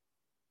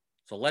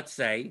 So let's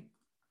say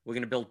we're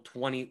going to build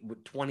 20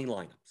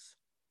 lineups.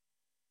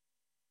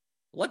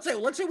 Let's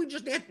say we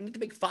just need to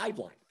make 5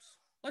 lineups.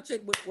 Let's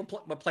say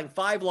we're playing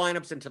 5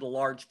 lineups into the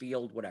large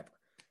field, whatever,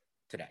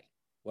 today.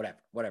 Whatever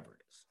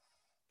it is.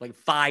 Playing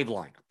 5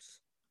 lineups.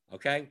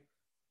 Okay?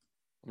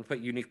 I'm going to put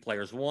unique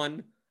players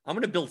 1. I'm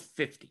going to build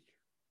 50.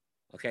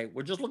 Okay?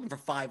 We're just looking for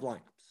 5 lineups.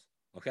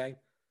 Okay?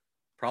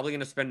 Probably going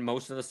to spend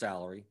most of the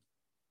salary.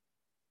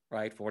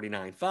 Right?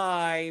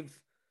 49.5,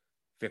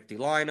 50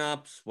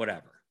 lineups,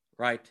 whatever.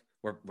 Right?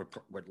 We're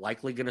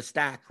likely going to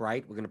stack,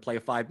 right? We're going to play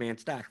a 5-man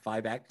stack,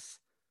 5x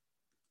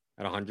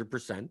at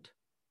 100%,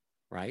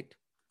 right?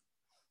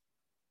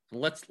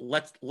 And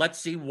let's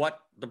see what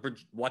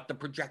the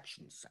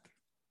projections say.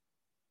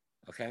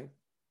 Okay?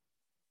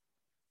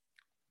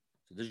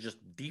 So this is just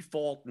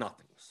default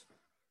nothings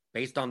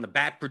based on the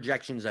bat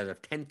projections as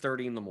of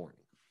 10:30 in the morning.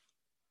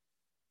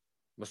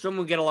 I'm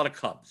assuming we get a lot of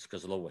Cubs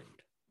because of the wind.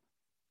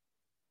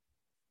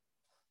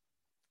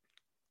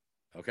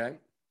 Okay?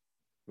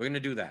 We're going to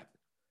do that.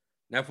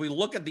 Now, if we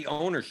look at the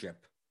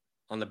ownership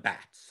on the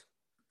bats,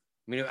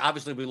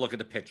 obviously we look at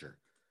the pitcher.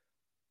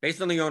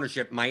 Based on the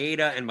ownership,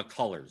 Maeda and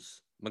McCullers,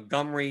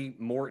 Montgomery,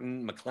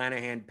 Morton,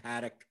 McClanahan,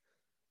 Paddock,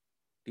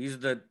 these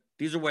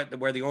are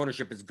where the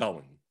ownership is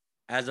going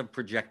as of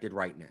projected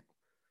right now.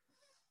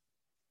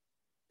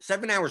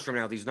 7 hours from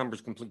now, these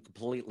numbers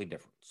completely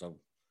different. So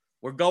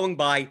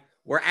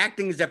we're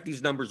acting as if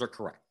these numbers are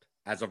correct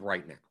as of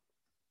right now.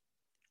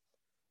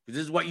 This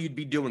is what you'd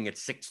be doing at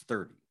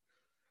 6:30.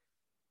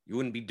 You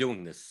wouldn't be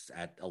doing this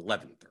at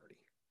 11:30.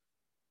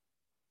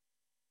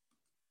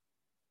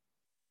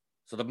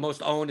 So the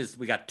most owned is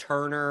we got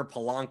Turner,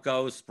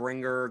 Polanco,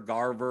 Springer,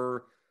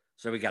 Garver.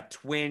 So we got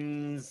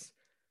Twins.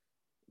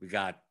 We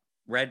got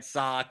Red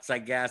Sox, I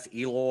guess,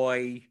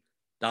 Eloy,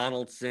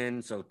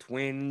 Donaldson. So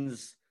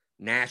Twins,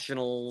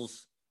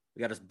 Nationals.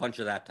 We got a bunch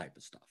of that type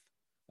of stuff.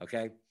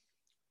 Okay?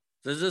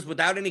 So this is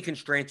without any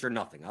constraints or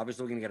nothing.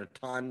 Obviously, we're going to get a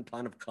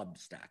ton of Cub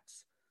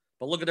stacks.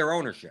 But look at their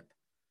ownership.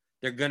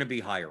 They're going to be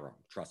higher owned,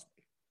 trust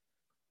me.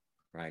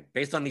 Right?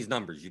 Based on these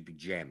numbers, you'd be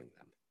jamming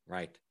them,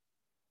 right?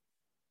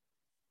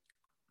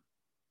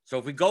 So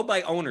if we go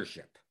by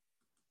ownership,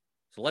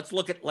 so let's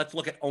look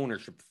at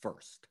ownership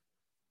first.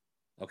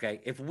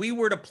 Okay? If we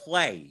were to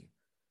play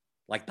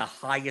like the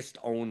highest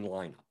owned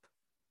lineup,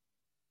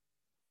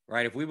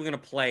 right? If we were going to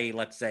play,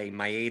 let's say,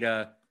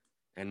 Maeda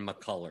and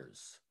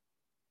McCullers,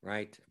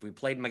 right? If we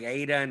played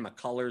Maeda and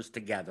McCullers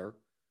together,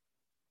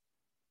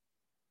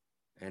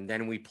 And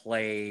then we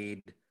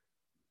played,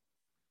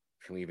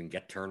 can we even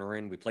get Turner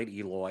in? We played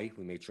Eloy.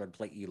 We made sure to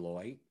play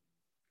Eloy.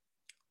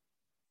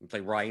 We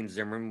play Ryan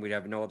Zimmerman. We'd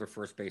have no other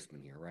first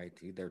baseman here, right?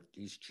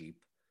 He's cheap.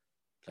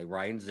 Play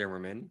Ryan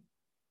Zimmerman.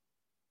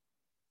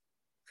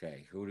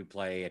 Okay, who do we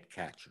play at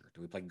catcher?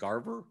 Do we play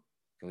Garver?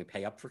 Can we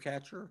pay up for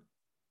catcher?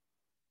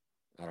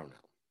 I don't know.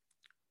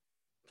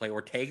 Play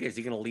Ortega. Is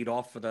he going to lead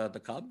off for the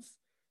Cubs?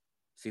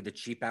 See the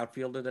cheap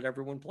outfielder that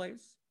everyone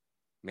plays?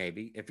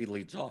 Maybe. If he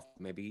leads off,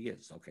 maybe he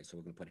is. Okay, so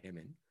we can put him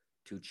in.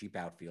 2 cheap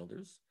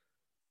outfielders.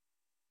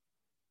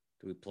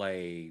 Do we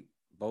play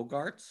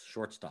Bogarts?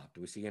 Shortstop.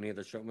 Do we see any of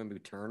the show? Maybe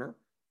Turner?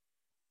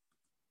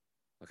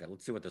 Okay,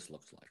 let's see what this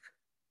looks like.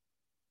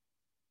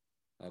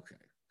 Okay.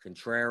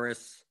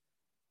 Contreras,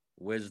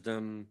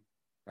 Wisdom.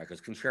 Right,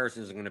 because Contreras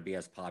isn't going to be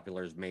as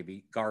popular as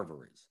maybe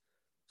Garver is.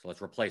 So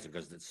let's replace it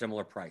because it's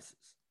similar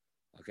prices.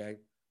 Okay?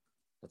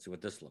 Let's see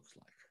what this looks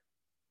like.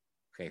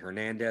 Okay,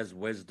 Hernandez,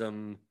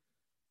 Wisdom,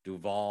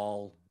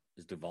 Duvall.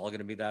 Is Duvall going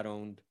to be that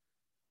owned?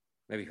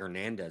 Maybe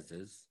Hernandez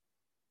is.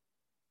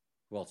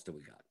 Who else do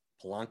we got?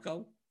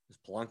 Polanco? Is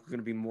Polanco going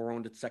to be more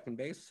owned at second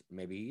base?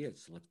 Maybe he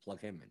is. So let's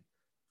plug him in.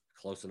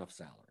 Close enough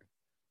salary.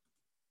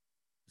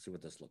 Let's see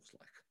what this looks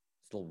like.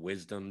 Still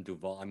Wisdom,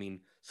 Duvall. I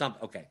mean,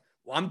 okay.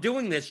 Well, I'm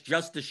doing this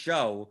just to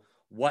show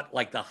what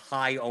like the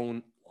high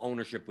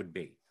ownership would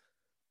be.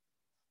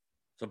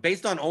 So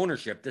based on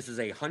ownership, this is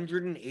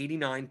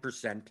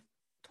 189%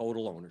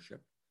 total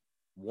ownership,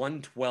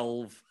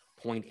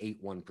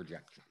 112.81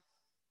 projection.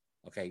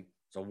 Okay,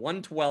 so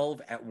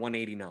 112 at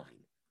 189.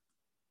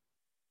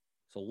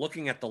 So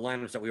looking at the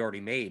lineups that we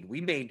already made,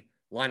 we made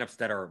lineups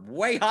that are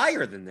way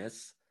higher than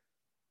this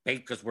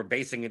because we're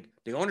basing it,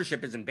 the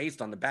ownership isn't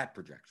based on the bat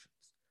projections.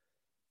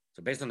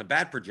 So based on the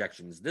bat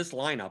projections, this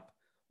lineup,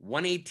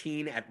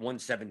 118 at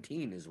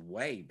 117 is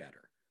way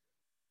better.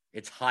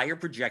 It's higher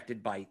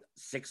projected by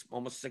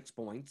almost 6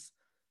 points,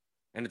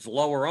 and it's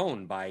lower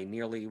owned by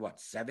nearly,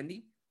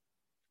 70?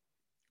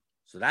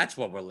 So that's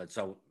what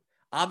so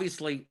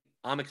obviously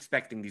I'm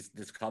expecting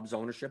this Cubs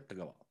ownership to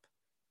go up.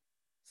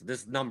 So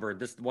this number,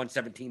 this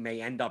 117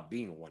 may end up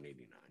being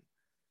 189.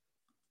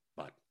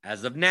 But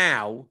as of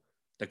now,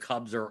 the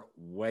Cubs are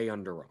way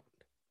under owned.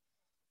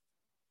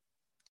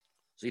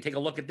 So you take a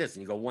look at this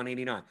and you go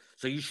 189.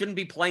 So you shouldn't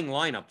be playing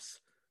lineups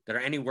that are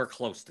anywhere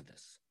close to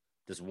this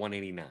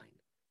 189.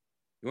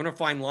 You want to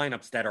find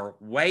lineups that are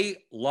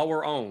way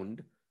lower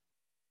owned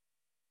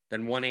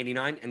than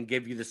 189 and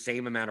give you the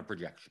same amount of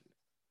projection.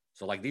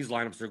 So like these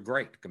lineups are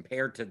great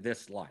compared to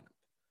this lineup,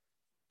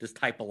 this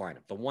type of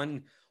lineup. The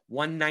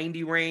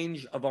 190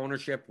 range of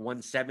ownership,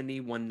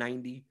 170,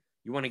 190,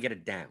 you want to get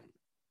it down.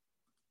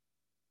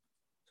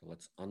 So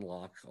let's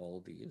unlock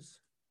all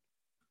these.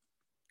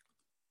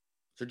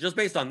 So just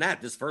based on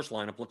that, this first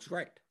lineup looks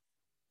great.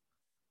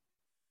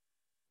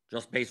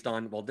 Just based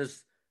on,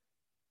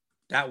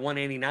 that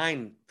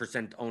 189%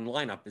 owned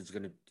lineup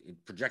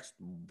it projects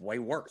way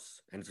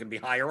worse, and it's going to be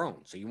higher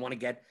owned. So you want to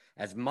get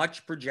as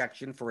much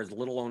projection for as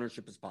little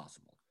ownership as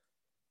possible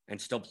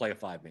and still play a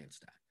 5-man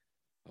stack.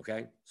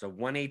 Okay? So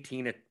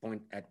 118 at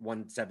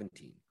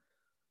 117,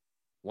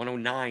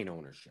 109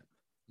 ownership,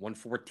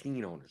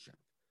 114 ownership,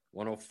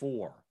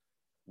 104,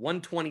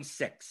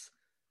 126.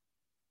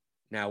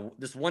 Now,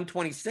 this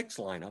 126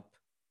 lineup,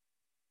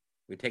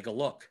 we take a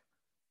look.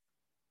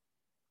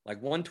 Like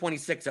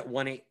 126 at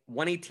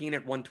 118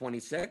 at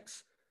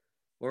 126,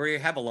 where we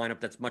have a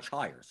lineup that's much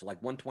higher. So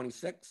like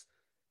 126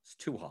 is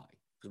too high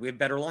because we have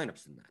better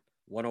lineups than that.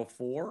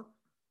 104,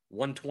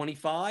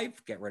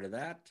 125, get rid of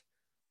that.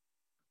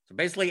 So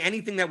basically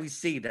anything that we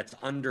see that's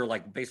under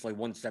like basically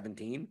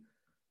 117,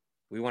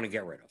 we want to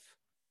get rid of.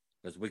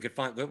 Because we could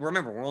find,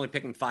 remember, we're only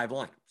picking 5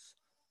 lineups.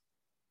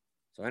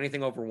 So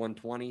anything over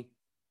 120,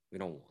 we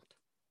don't want.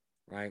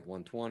 Right?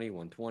 120,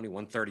 120,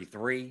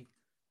 133,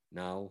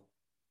 no.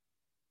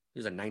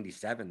 Here's a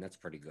 97. That's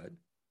pretty good.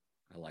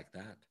 I like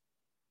that.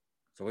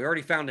 So we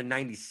already found a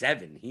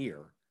 97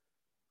 here.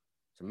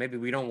 So maybe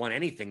we don't want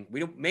anything.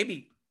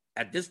 Maybe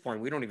at this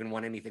point, we don't even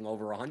want anything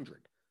over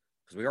 100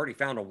 because we already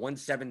found a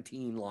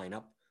 117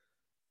 lineup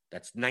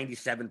that's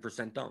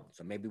 97% owned.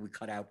 So maybe we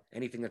cut out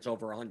anything that's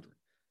over 100.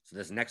 So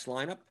this next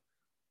lineup,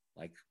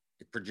 like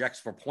it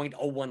projects for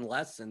 0.01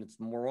 less and it's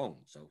more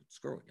owned. So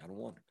screw it. I don't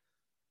want it.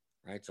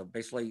 Right. So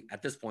basically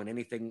at this point,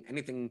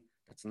 anything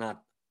that's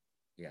not,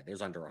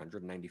 there's under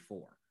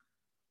 194.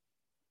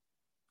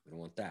 We don't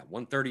want that.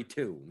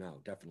 132. No,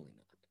 definitely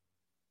not.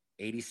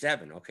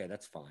 87. Okay,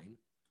 that's fine.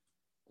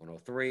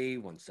 103,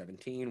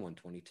 117,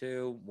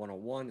 122,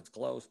 101. It's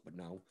close, but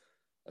no.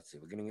 Let's see.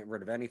 We're going to get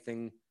rid of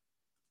anything.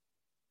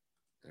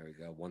 There we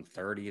go.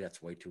 130.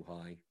 That's way too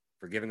high.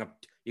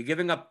 You're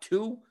giving up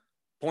 2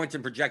 points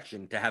in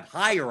projection to have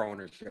higher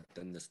ownership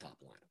than this top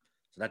lineup.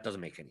 So that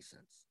doesn't make any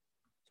sense.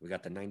 So we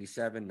got the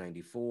 97,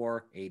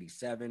 94,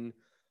 87.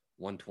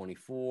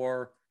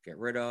 124, get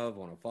rid of.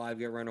 105,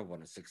 get rid of.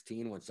 116,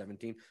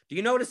 117. Do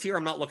you notice here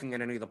I'm not looking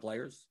at any of the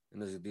players in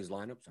these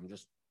lineups? I'm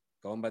just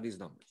going by these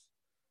numbers.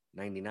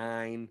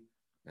 99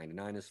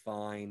 is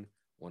fine.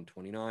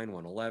 129,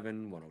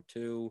 111,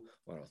 102,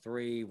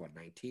 103,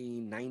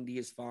 119, 90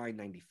 is fine,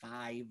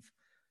 95.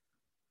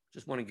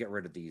 Just want to get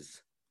rid of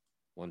these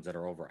ones that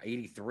are over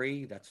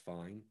 83. That's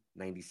fine.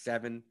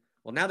 97.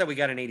 Well, now that we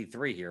got an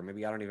 83 here,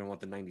 maybe I don't even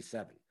want the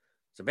 97.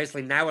 So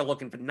basically now we're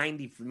looking for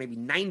 90, for maybe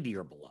 90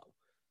 or below,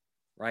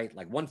 right?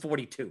 Like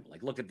 142.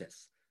 Like, look at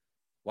this.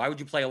 Why would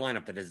you play a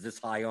lineup that is this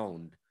high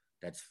owned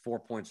that's 4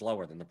 points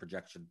lower than the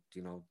projection?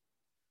 You know,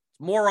 it's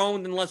more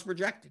owned and less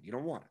projected. You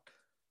don't want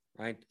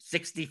it, right?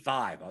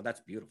 65. Oh, that's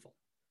beautiful.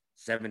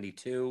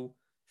 72,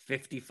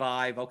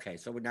 55. Okay,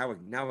 so now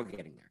we're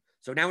getting there.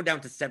 So now we're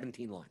down to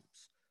 17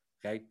 lineups.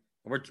 Okay,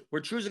 and we're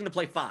choosing to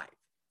play 5,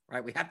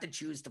 right? We have to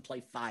choose to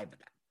play 5 of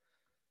them.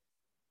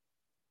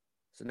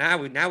 So now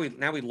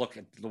we look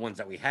at the ones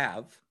that we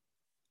have,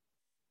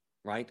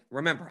 right?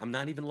 Remember, I'm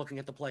not even looking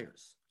at the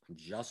players. I'm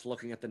just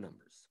looking at the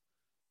numbers.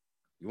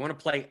 You want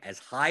to play as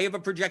high of a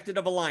projected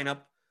of a lineup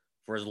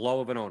for as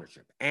low of an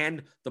ownership.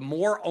 And the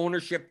more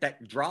ownership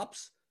that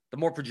drops, the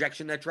more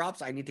projection that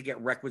drops, I need to get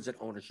requisite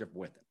ownership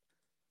with it.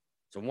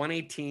 So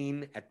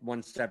 118 at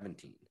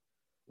 117,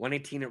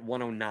 118 at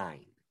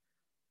 109,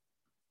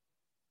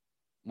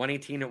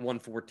 118 at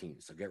 114.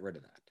 So get rid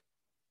of that,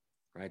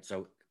 right?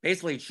 So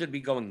basically it should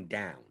be going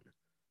down.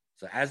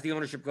 So as the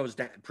ownership goes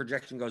down,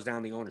 projection goes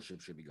down, the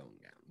ownership should be going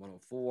down.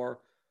 104,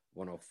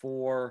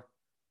 104.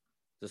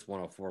 This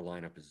 104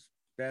 lineup is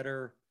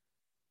better.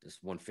 This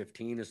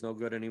 115 is no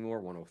good anymore.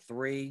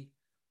 103,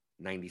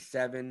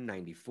 97,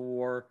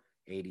 94,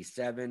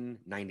 87,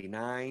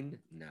 99.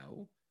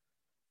 No.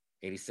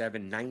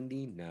 87,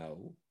 90.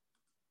 No.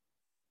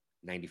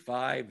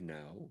 95.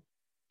 No.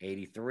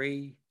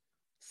 83,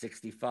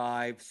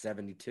 65,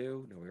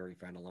 72. No, we already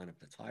found a lineup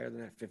that's higher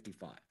than that.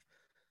 55.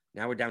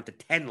 Now we're down to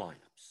 10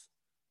 lineups.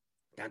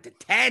 Down to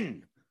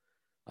 10.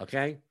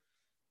 Okay.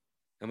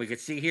 And we could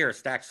see here a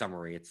stack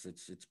summary. It's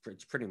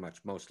pretty much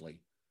mostly.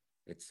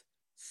 It's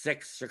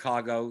 6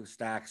 Chicago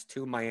stacks,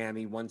 2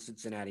 Miami, 1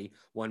 Cincinnati,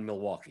 1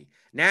 Milwaukee.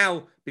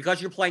 Now, because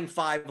you're playing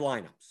 5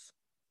 lineups,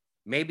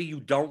 maybe you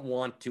don't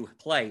want to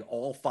play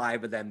all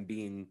 5 of them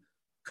being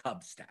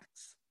Cub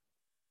stacks.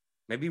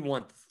 Maybe you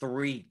want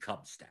 3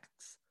 Cub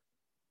stacks.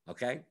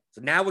 Okay?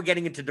 So now we're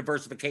getting into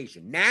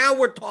diversification. Now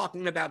we're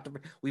talking about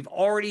we've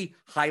already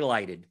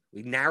highlighted,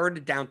 we've narrowed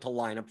it down to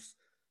lineups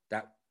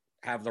that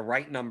have the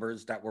right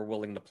numbers that we're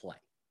willing to play.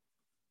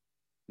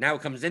 Now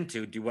it comes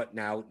into do what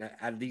now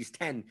out of these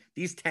 10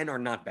 are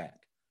not bad,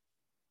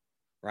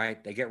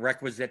 right? They get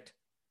requisite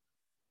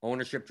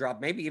ownership drop.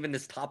 Maybe even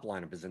this top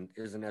lineup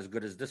isn't as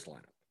good as this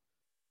lineup,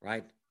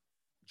 right?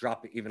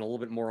 Drop even a little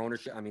bit more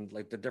ownership. I mean,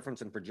 like the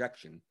difference in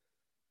projection.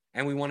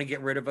 And we want to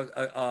get rid of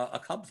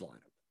a Cubs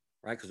lineup,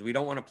 right? Because we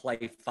don't want to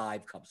play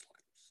 5 Cubs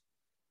lineups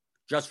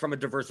just from a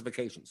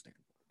diversification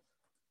standpoint,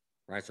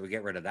 right? So we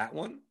get rid of that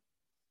one.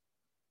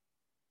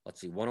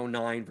 Let's see,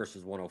 109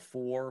 versus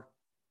 104.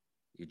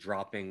 You're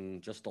dropping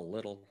just a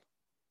little,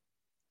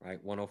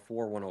 right?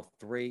 104,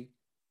 103,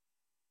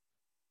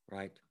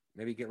 right?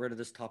 Maybe get rid of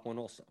this top one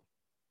also.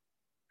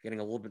 Getting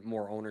a little bit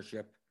more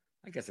ownership.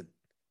 I guess it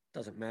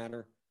doesn't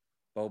matter.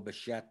 Bo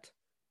Bichette,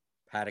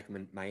 Paddock,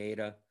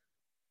 Maeda. I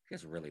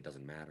guess it really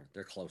doesn't matter.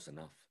 They're close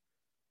enough.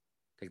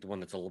 Take the one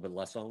that's a little bit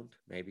less owned,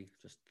 maybe,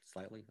 just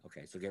slightly.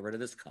 Okay, so get rid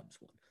of this Cubs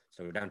one.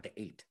 So we're down to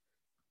 8. So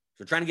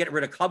we're trying to get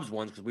rid of Cubs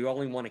ones because we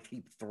only want to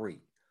keep 3.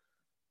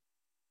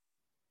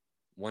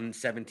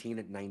 117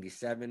 at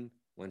 97,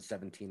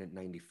 117 at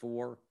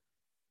 94.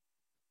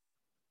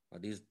 Are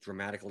these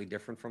dramatically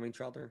different from each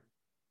other?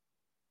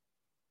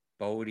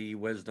 Bodie,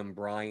 Wisdom,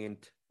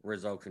 Bryant,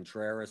 Rizzo,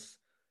 Contreras,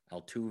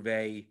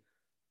 Altuve,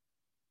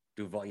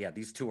 Duvall. Yeah,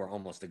 these 2 are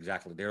almost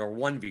exactly. They're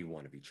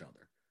 1v1 of each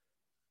other.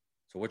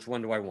 So which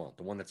one do I want?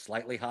 The one that's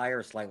slightly higher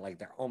or slightly like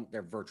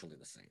they're virtually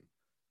the same.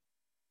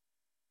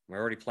 Am I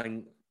already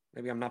playing?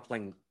 Maybe I'm not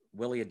playing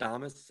Willy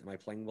Adames. Am I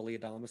playing Willy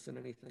Adames in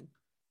anything?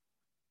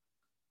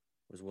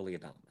 Where's Willy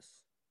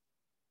Adames?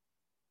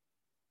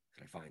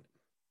 Can I find him?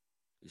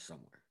 He's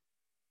somewhere.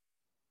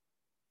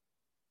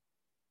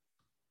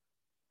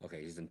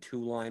 Okay, he's in 2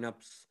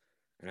 lineups,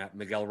 and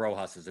Miguel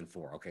Rojas is in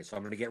 4. Okay, so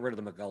I'm going to get rid of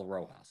the Miguel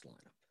Rojas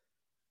lineup.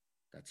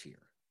 That's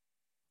here,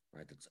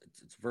 right?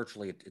 It's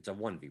virtually it's a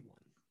 1v1.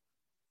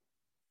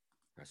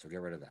 All right, so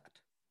get rid of that.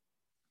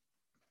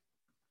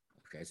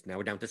 Okay, so now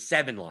we're down to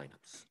 7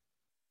 lineups.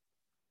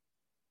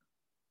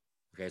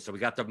 Okay, so we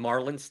got the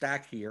Marlin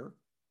stack here.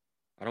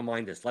 I don't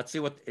mind this. Let's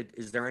see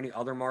is there any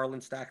other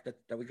Marlin stack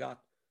that we got?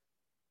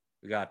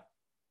 We got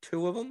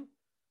 2 of them.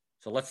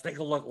 So let's take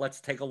a look. Let's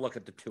take a look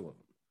at the 2 of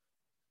them.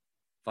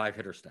 5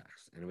 hitter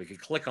stacks. And we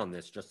could click on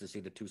this just to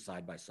see the 2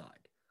 side by side.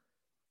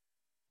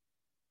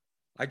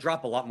 I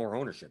drop a lot more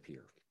ownership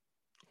here.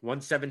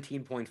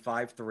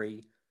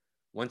 117.53,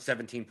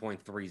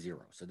 117.30.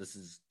 So this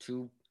is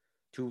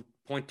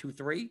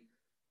 2.23.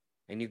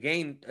 And you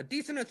gain a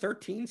decent at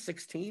 13,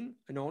 16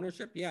 in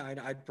ownership. Yeah,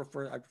 I'd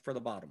prefer the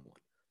bottom one.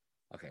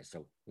 Okay,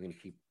 so we're going to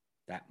keep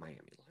that Miami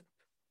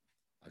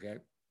lineup. Okay,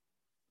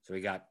 so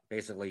we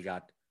basically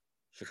got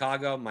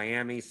Chicago,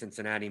 Miami,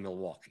 Cincinnati,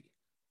 Milwaukee.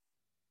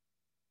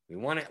 We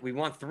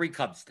want 3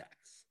 Cubs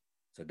stacks.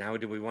 So now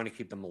do we want to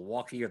keep the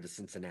Milwaukee or the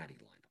Cincinnati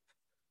lineup?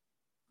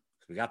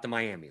 So we got the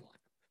Miami lineup.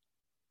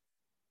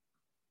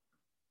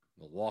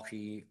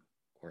 Milwaukee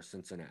or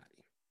Cincinnati.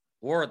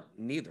 Or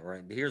neither.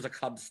 Right? Here's a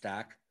Cubs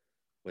stack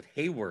with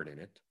Hayward in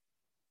it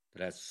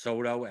that has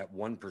Soto at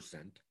 1%,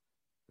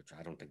 which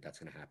I don't think that's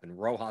going to happen.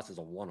 Rojas is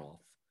a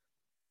one-off.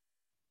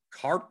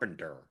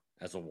 Carpenter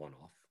as a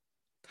one-off.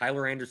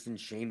 Tyler Anderson,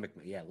 Shane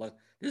McMahon. Yeah, look,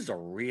 this is a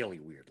really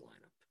weird lineup.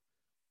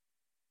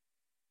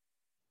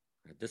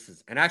 Right, this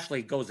is, and actually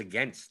it goes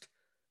against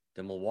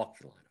the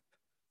Milwaukee lineup,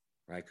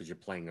 right? Because you're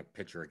playing a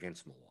pitcher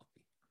against Milwaukee.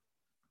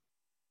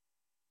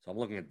 So I'm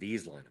looking at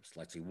these lineups.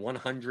 Let's see,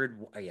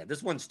 100. Yeah,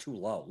 this one's too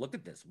low. Look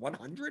at this,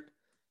 100.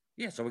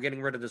 Yeah, so we're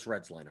getting rid of this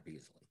Reds lineup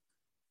easily,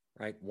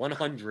 right?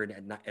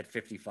 100 at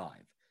 55.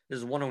 This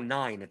is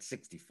 109 at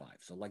 65.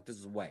 So like this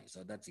is way.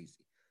 So that's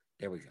easy.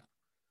 There we go.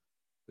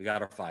 We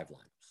got our 5 lineups.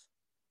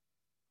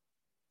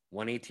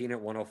 118 at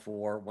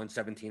 104,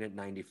 117 at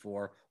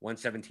 94,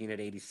 117 at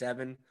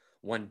 87,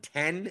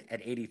 110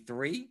 at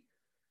 83.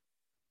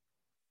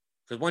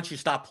 Because once you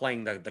stop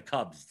playing the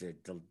Cubs,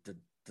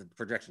 the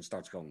projection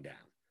starts going down.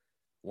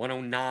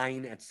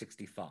 109 at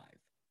 65.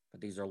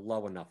 But these are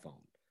low enough owned.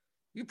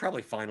 You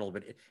probably find a little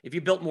bit. If you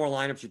built more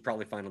lineups, you'd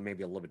probably find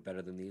maybe a little bit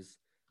better than these.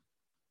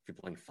 If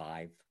you're playing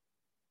 5.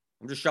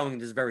 I'm just showing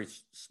this very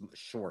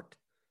short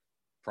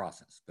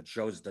process, but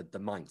shows the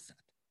mindset.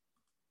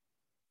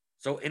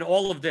 So in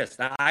all of this,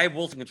 now I have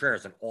Wilson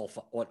Contreras in all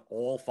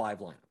 5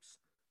 lineups.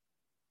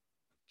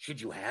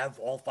 Should you have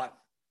all 5?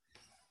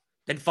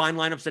 Then find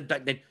lineups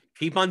that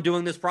keep on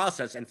doing this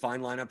process and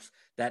find lineups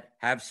that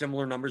have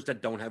similar numbers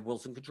that don't have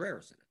Wilson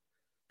Contreras in it,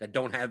 that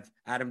don't have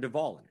Adam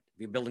Duvall in it.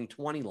 If you're building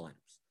 20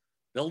 lineups,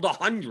 build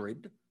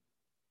 100.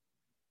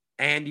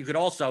 And you could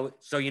also,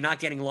 so you're not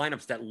getting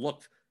lineups that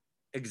look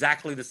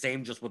exactly the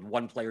same, just with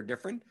one player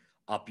different,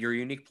 up your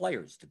unique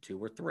players to 2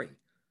 or 3.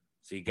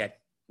 So you get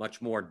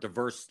much more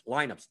diverse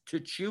lineups to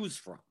choose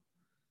from.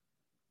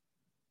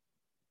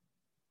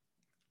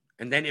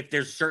 And then if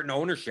there's certain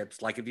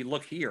ownerships, like if you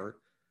look here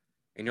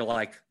and you're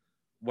like,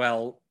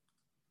 well,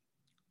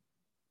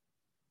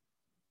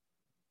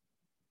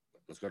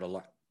 let's go to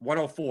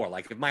 104.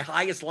 Like if my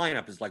highest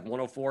lineup is like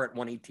 104 at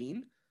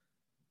 118,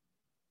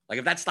 like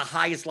if that's the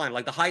highest line,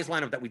 like the highest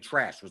lineup that we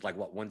trashed was like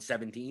what,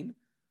 117?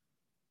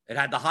 It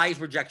had the highest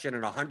projection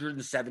and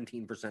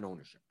 117%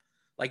 ownership.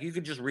 Like you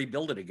could just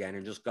rebuild it again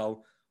and just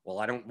go, well,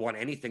 I don't want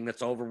anything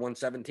that's over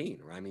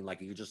 117. Or I mean,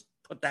 like you just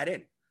put that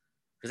in.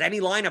 Because any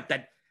lineup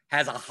that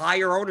has a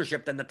higher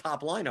ownership than the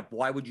top lineup,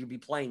 why would you be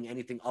playing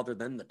anything other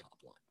than the top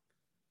line?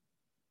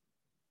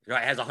 You know,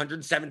 it has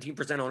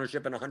 117%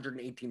 ownership and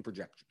 118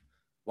 projection.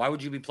 Why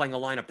would you be playing a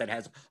lineup that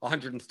has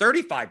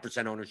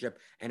 135% ownership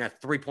and a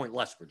 3-point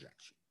less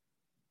projection?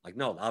 Like,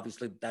 no,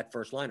 obviously that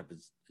first lineup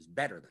is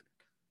better than it.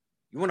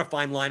 You want to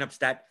find lineups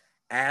that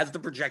as the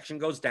projection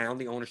goes down,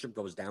 the ownership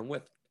goes down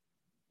with it.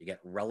 You get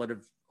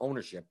relative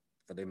ownership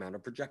for the amount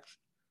of projection.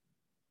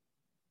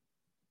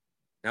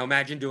 Now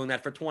imagine doing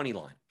that for 20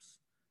 lineups.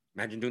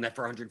 Imagine doing that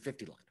for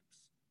 150 lineups.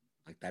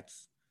 Like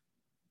that's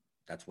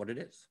what it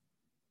is.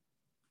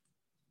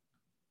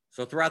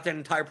 So throughout that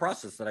entire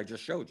process that I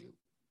just showed you,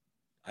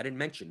 I didn't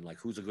mention like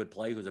who's a good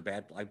play, who's a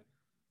bad play.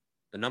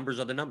 The numbers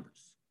are the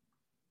numbers.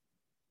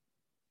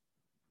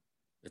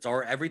 It's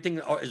already,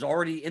 everything is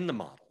already in the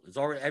model. It's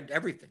already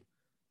everything.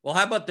 Well,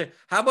 how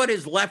about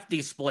his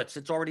lefty splits?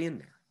 It's already in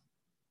there.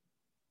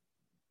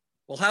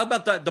 Well, how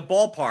about the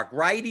ballpark?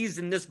 Righties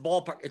in this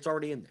ballpark, it's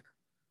already in there.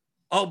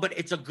 Oh, but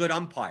it's a good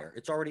umpire.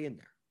 It's already in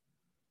there.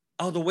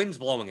 Oh, the wind's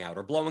blowing out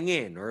or blowing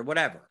in or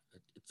whatever.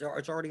 It's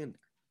already in there.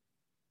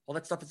 All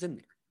that stuff is in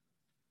there.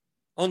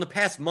 Oh, in the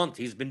past month,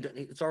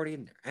 it's already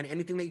in there. And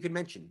anything that you can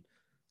mention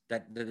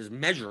that is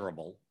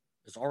measurable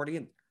is already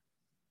in there.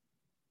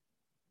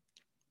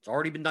 It's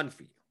already been done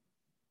for you.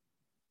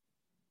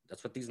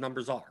 That's what these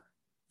numbers are.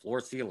 Floor,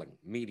 ceiling,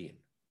 median.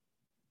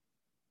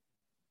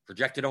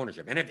 Projected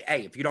ownership. And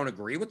if you don't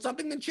agree with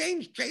something, then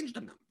change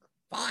the number.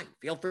 Fine.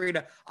 Feel free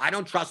to, I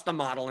don't trust the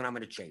model and I'm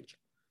going to change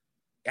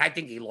it. I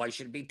think Eloy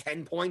should be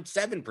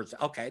 10.7%.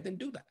 Okay, then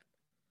do that.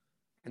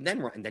 And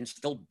then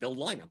still build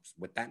lineups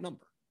with that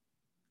number.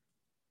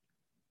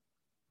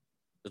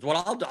 That's what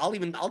I'll do.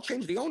 I'll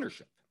change the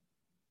ownership.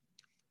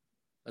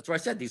 That's why I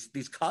said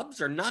these Cubs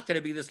are not going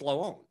to be this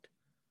low owned.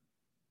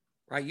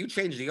 Right? You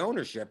change the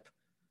ownership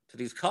to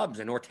these Cubs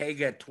and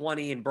Ortega at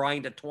 20 and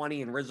Bryant at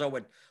 20 and Rizzo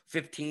at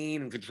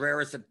 15 and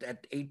Contreras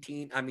at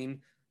 18. I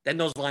mean, then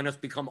those lineups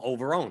become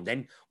over-owned.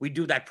 Then we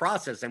do that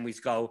process and we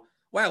go,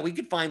 well, we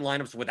could find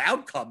lineups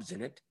without Cubs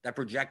in it that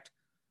project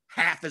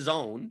half as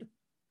owned.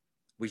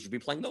 We should be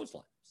playing those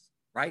lineups,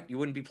 right? You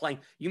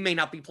may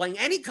not be playing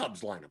any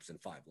Cubs lineups in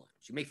 5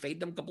 lineups. You may fade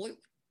them completely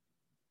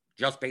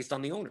just based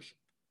on the ownership.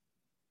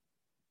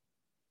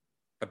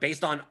 But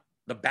based on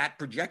the bat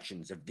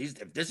projections, if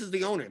this is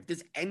the owner, if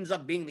this ends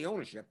up being the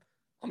ownership,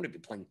 I'm going to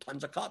be playing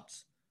tons of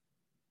Cubs.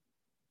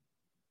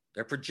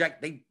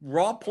 They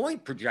raw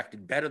point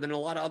projected better than a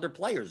lot of other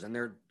players, and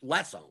they're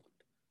less owned.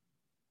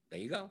 There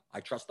you go.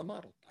 I trust the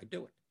model. I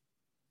do it.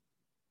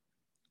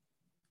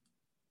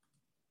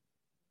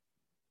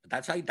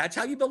 That's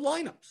how you build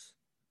lineups.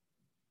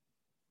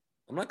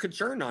 I'm not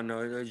concerned on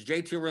is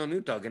JT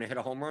Realmuto going to hit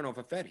a home run off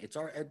a Fed. It's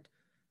the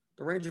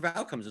range of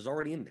outcomes is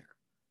already in there.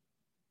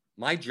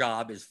 My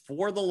job is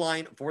for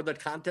the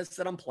contests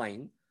that I'm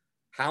playing,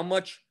 how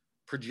much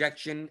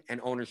projection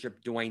and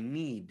ownership do I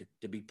need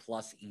to be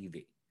plus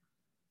EV?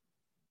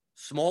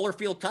 Smaller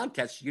field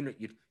contests, you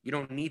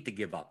don't need to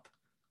give up.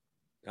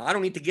 I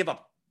don't need to give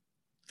up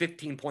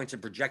 15 points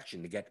of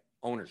projection to get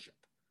ownership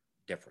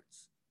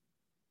difference.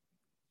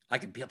 I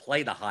can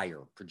play the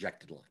higher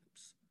projected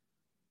lineups.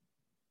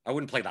 I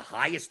wouldn't play the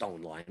highest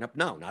owned lineup.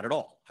 No, not at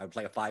all. I would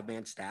play a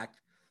 5-man stack.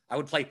 I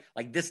would play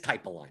like this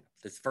type of lineup.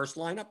 This first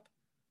lineup,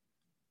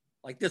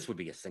 like this would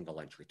be a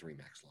single entry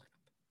 3-max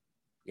lineup.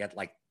 You had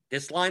like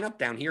this lineup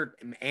down here,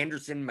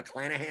 Anderson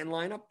McClanahan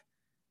lineup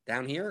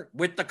down here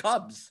with the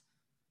Cubs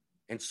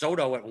and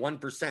Soto at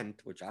 1%,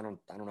 which I don't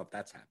know if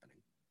that's happening.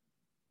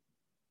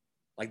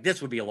 Like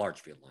this would be a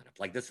large field lineup.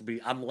 Like this would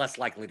be, I'm less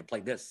likely to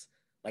play this.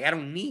 Like I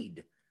don't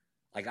need,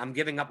 like I'm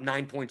giving up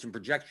 9 points in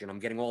projection. I'm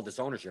getting all this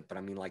ownership, but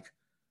I mean like,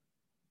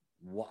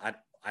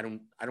 what? I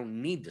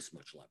don't need this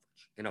much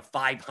leverage in a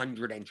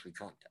 500 entry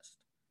contest.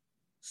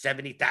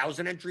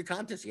 70,000 entry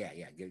contest? Yeah,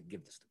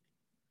 give this to me.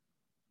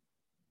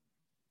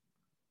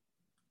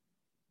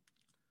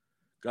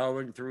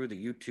 Going through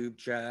the YouTube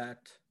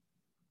chat.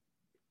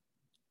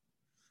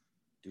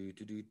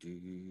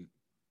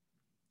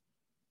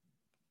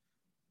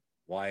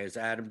 Why is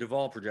Adam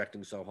Duvall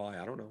projecting so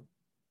high? I don't know.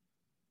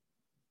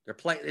 They're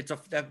playing.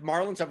 The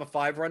Marlins have a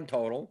 5-run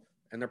total,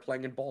 and they're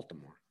playing in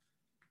Baltimore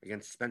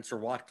against Spencer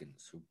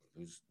Watkins,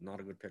 who's not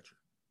a good pitcher.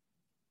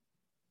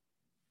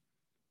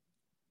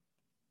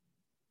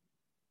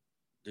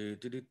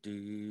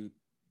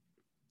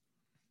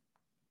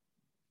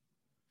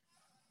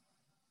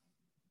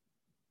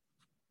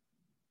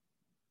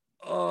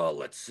 Oh,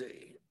 let's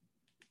see.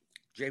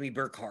 Jamie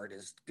Burkhardt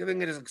is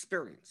giving it his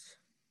experience.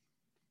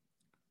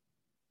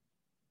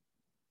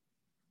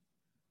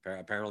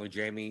 Apparently,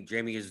 Jamie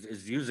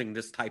is using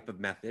this type of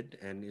method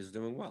and is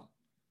doing well.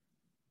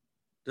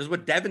 This is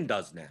what Devin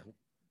does now.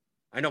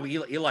 I know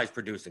Eli's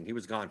producing. He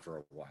was gone for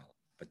a while.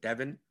 But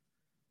Devin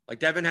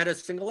had a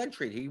single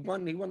entry. He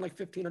won like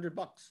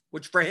 $1,500,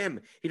 which for him,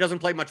 he doesn't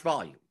play much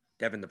volume.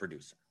 Devin, the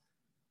producer.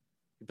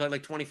 He played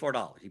like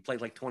 $24. He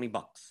played like $20.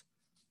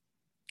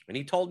 And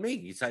he told me,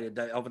 he said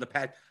that over the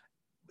past,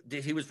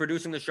 he was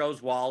producing the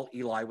shows while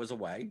Eli was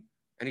away.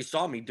 And he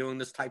saw me doing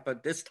this type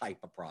of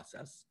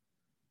process,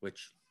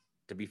 which,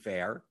 to be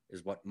fair,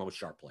 is what most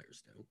sharp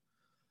players do.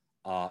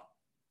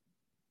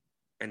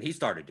 And he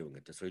started doing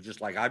it this way. Just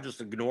like, I'm just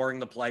ignoring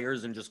the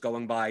players and just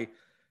going by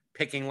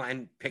picking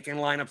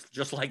lineups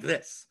just like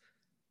this.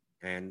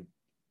 And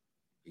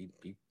he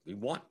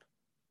won.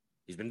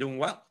 He's been doing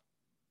well.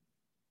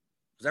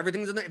 Because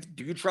everything's in there.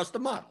 Do you trust the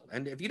model?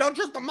 And if you don't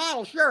trust the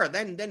model, sure,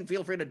 then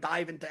feel free to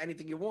dive into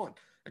anything you want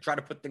and try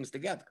to put things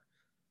together.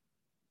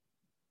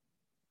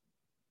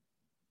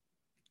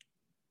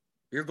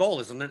 Your goal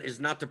is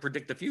not to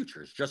predict the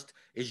future.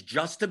 It's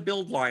just to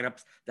build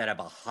lineups that have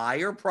a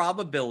higher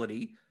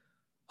probability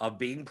of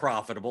being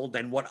profitable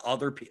than what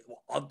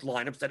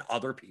lineups that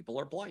other people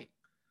are playing.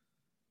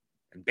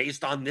 And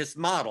based on this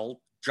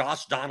model,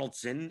 Josh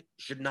Donaldson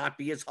should not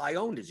be as high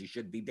owned as he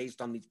should be based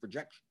on these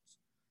projections.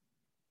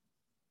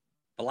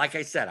 But like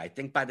I said, I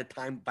think by the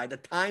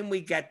time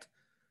we get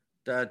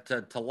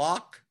to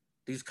lock,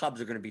 these Cubs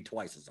are going to be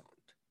twice as owned.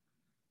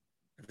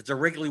 If it's a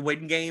Wrigley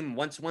win game,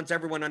 once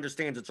everyone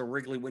understands it's a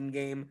Wrigley win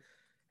game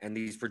and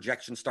these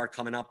projections start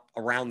coming up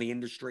around the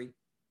industry,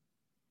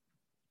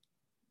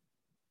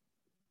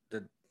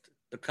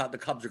 the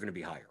Cubs are going to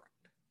be higher.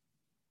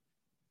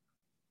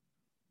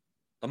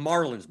 The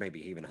Marlins may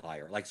be even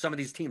higher. Like some of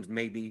these teams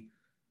may be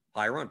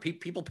higher on.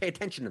 People pay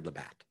attention to the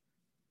bat,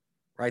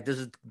 right? This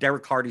is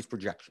Derek Hardy's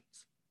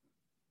projections.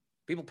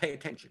 People pay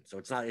attention, so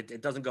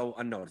it doesn't go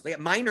unnoticed.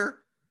 Minor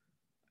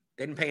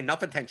didn't pay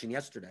enough attention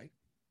yesterday,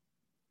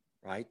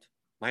 right?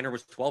 Minor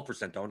was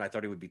 12% owned. I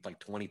thought he would be like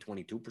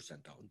 22%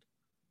 owned.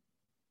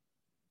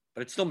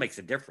 But it still makes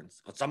a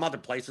difference. Some other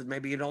places,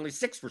 maybe it's only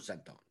 6%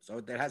 owned. So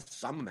it has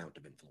some amount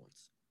of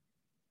influence.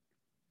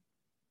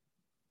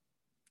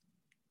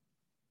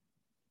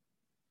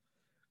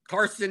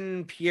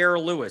 Carson Pierre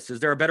Lewis, is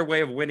there a better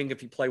way of winning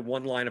if you play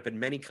one lineup in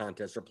many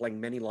contests or playing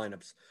many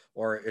lineups?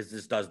 Or is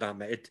this does not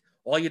matter?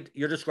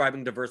 You're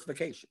describing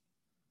diversification.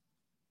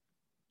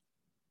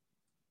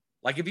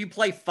 Like if you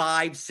play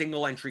 5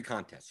 single entry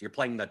contests, you're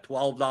playing the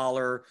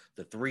 $12,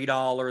 the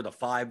 $3, the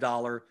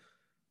 $5.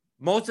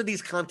 Most of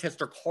these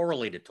contests are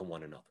correlated to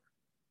one another.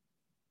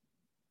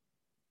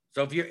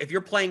 So if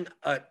you're playing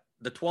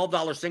the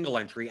 $12 single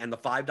entry and the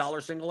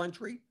 $5 single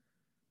entry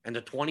and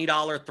the $20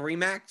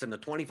 3-max and the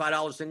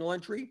 $25 single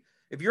entry,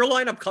 if your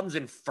lineup comes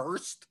in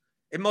first,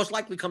 it most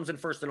likely comes in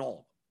first in all of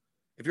them.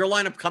 If your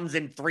lineup comes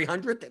in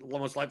 300th, it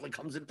most likely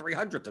comes in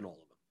 300th in all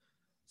of them.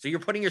 So you're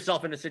putting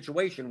yourself in a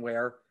situation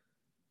where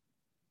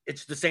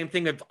it's the same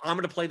thing. If I'm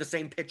going to play the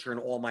same pitcher in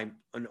all my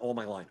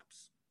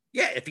lineups.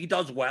 Yeah, if he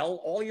does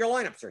well, all your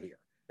lineups are here.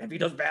 And if he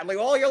does badly,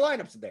 all your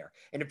lineups are there.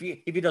 And if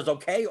he does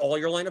okay, all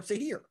your lineups are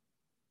here.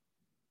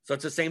 So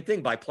it's the same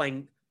thing by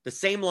playing the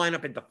same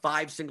lineup into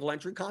 5 single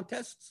entry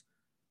contests.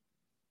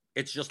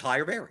 It's just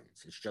higher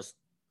variance. It's just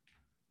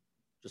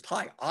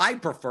high. I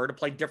prefer to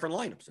play different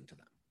lineups into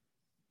them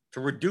to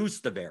reduce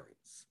the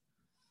variance.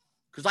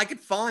 Because I could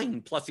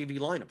find plus EV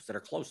lineups that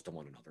are close to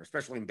one another,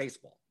 especially in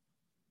baseball.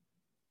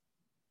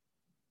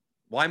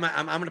 Why am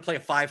I'm going to play a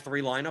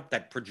 5-3 lineup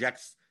that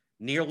projects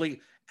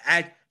nearly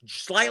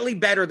slightly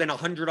better than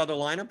 100 other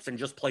lineups and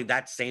just play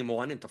that same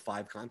one into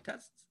 5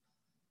 contests?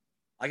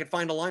 I could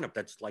find a lineup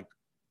that's like,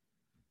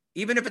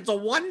 even if it's a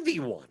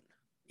 1v1,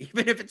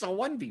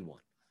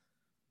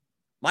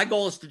 my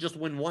goal is to just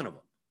win one of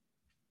them.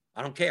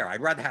 I don't care. I'd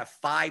rather have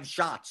 5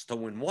 shots to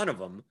win one of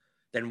them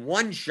than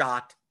 1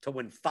 shot to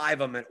win 5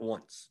 of them at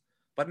once.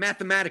 But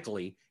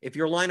mathematically, if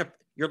your lineup,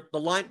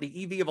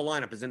 the EV of a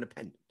lineup is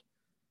independent.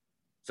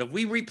 So if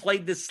we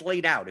replayed this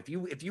slate out, if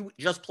you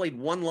just played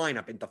one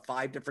lineup into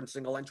 5 different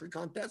single entry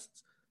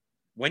contests,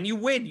 when you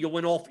win, you'll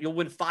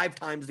win 5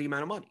 times the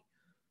amount of money.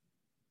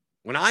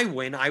 When I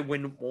win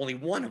only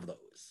one of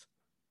those,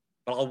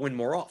 but I'll win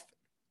more often.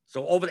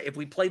 So if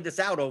we played this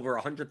out over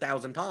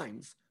 100,000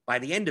 times, by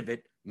the end of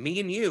it, me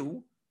and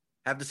you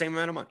have the same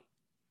amount of money.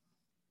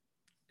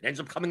 It ends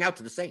up coming out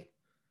to the same.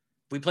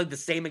 We played the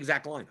same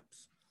exact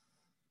lineups.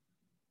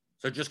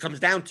 So it just comes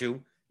down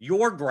to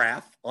your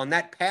graph on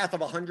that path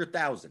of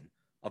 100,000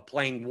 of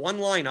playing one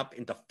lineup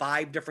into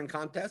 5 different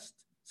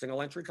contests,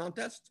 single entry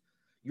contests.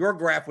 Your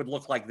graph would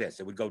look like this.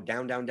 It would go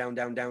down, down, down,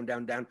 down, down,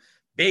 down, down.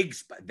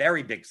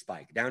 Very big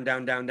spike. Down,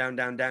 down, down, down,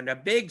 down, down,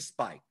 down. Big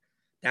spike.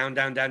 Down,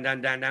 down, down,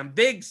 down, down, down.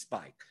 Big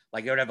spike.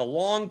 Like you would have a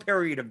long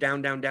period of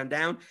down, down, down,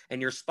 down,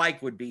 and your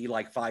spike would be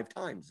like 5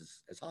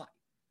 times as high.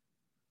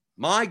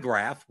 My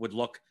graph would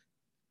look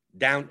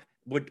down.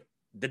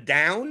 The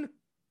down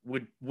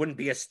wouldn't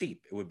be as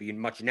steep. It would be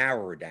much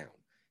narrower down.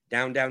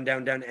 Down, down,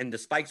 down, down, and the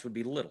spikes would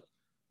be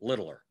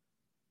littler.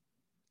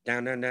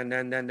 Down, down, down,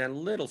 down, down,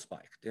 down, little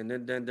spike.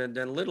 Then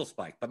little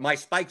spike. But my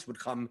spikes would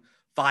come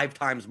 5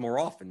 times more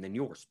often than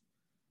yours.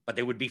 But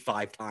they would be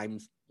 5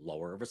 times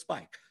lower of a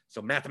spike.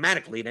 So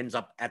mathematically, it ends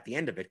up at the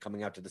end of it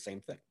coming out to the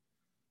same thing.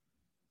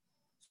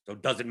 So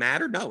does it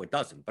matter? No, it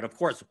doesn't. But of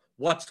course,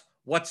 what's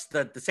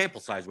the sample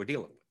size we're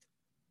dealing with?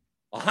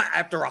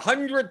 After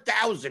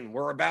 100,000,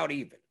 we're about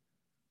even.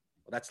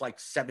 Well, that's like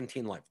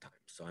 17 lifetimes.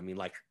 So I mean,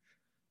 like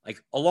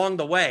along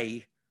the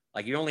way,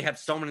 like you only have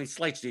so many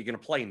slates that you're going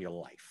to play in your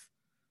life.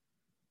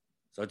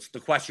 So the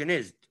question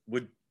is,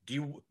 which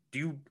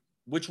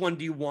one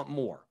do you want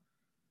more?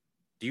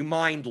 Do you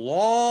mind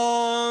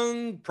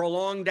long,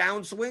 prolonged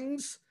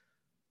downswings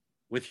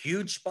with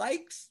huge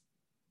spikes,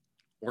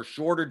 or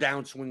shorter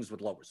downswings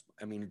with lower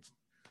spikes? I mean,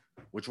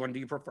 which one do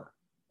you prefer?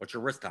 What's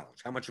your risk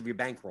tolerance? How much of your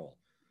bankroll?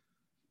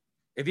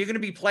 If you're going to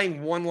be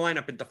playing one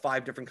lineup into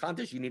 5 different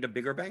contests, you need a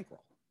bigger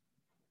bankroll,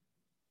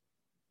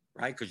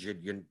 right? Because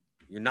you're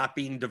not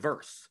being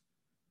diverse.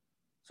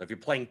 So if you're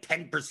playing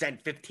 10%,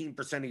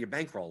 15% of your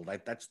bankroll,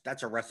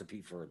 that's a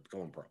recipe for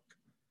going broke.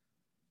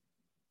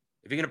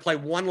 If you're going to play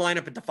one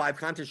lineup into 5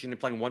 contests, you're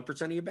playing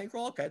 1% of your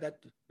bankroll. Okay, if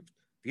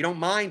you don't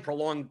mind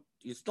prolonged,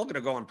 you're still going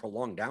to go on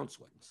prolonged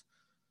downswings.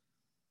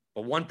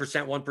 But 1%,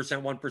 1%,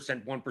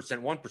 1%, 1%,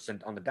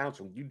 1% on the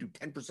downswing. You do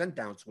 10%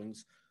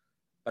 downswings.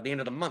 By the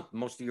end of the month,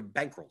 most of your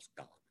bankroll's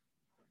gone.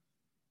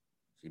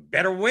 So you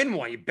better win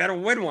one. You better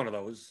win one of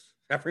those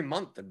every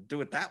month and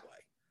do it that way.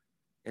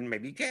 And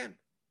maybe you can.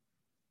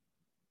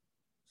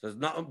 So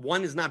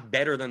one is not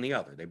better than the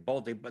other. They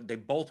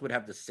both would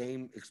have the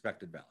same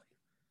expected value.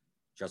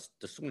 Just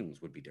the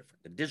swings would be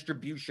different. The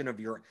distribution of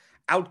your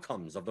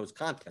outcomes of those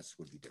contests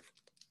would be different.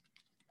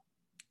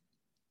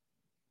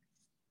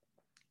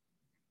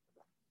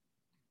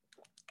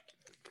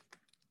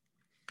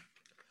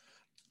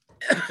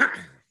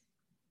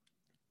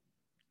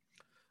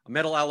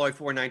 Metal Alloy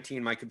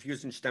 419, my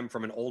confusion stemmed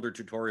from an older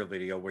tutorial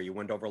video where you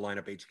went over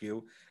lineup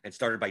HQ and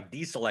started by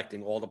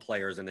deselecting all the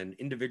players and then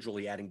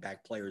individually adding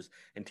back players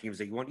and teams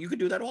that you want. You could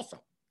do that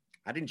also.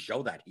 I didn't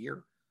show that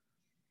here.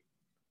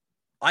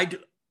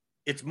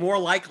 It's more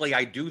likely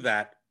I do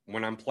that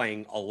when I'm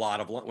playing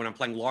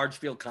large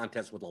field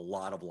contests with a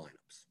lot of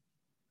lineups.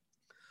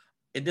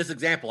 In this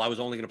example, I was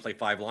only going to play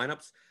 5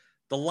 lineups.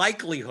 The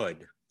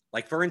likelihood,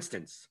 like for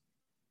instance,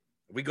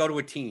 we go to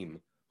a team,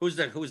 who's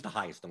the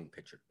highest owned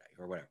pitcher today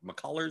or whatever?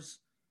 McCullers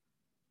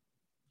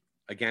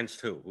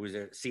against who? Who is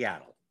it?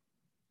 Seattle.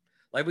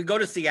 Like we go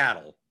to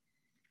Seattle,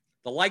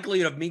 the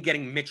likelihood of me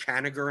getting Mitch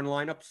Haniger in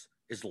lineups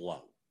is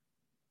low.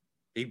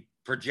 He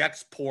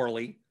projects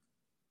poorly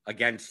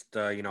against,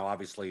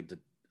 obviously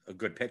a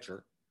good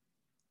pitcher.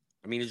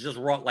 I mean, it's just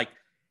raw. Like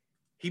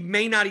he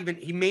may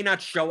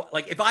not show,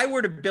 like if I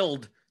were to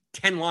build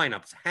 10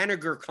 lineups,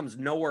 Haniger comes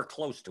nowhere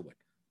close to it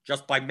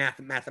just by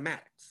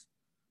mathematics,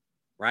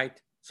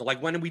 right? So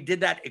like when we did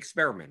that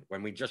experiment,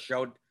 when we just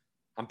showed,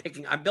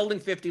 I'm building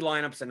 50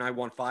 lineups and I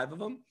want 5 of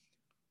them.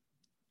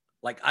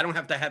 Like I don't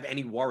have to have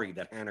any worry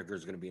that Haniger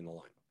is going to be in the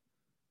lineup,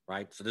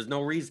 right? So there's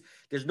no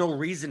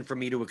reason for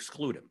me to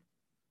exclude him.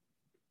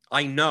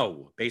 I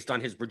know based on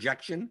his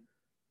projection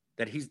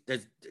that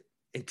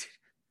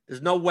there's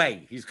There's no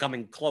way he's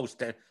coming close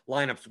to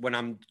lineups when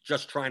I'm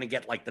just trying to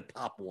get like the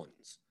top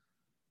ones.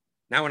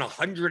 Now in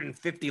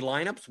 150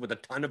 lineups with a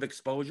ton of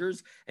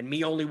exposures and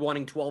me only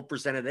wanting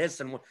 12% of this,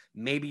 and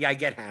maybe I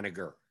get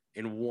Haniger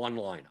in one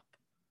lineup.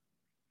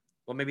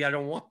 Well, maybe I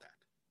don't want that.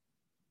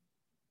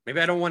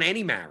 Maybe I don't want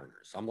any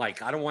Mariners. I'm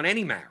like, I don't want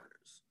any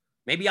Mariners.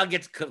 Maybe I'll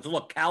get,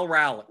 look, Cal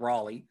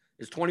Raleigh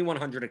is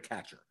 2,100 a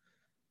catcher,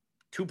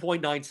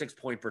 2.96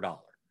 point per dollar.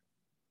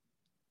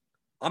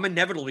 I'm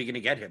inevitably going to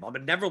get him. I'm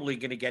inevitably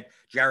going to get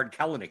Jared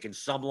Kelenic in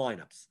some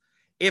lineups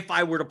if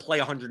I were to play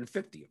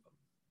 150 of them.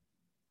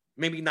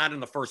 Maybe not in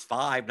the first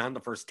 5, not in the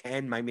first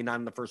 10, maybe not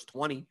in the first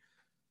 20.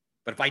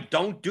 But if I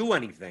don't do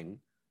anything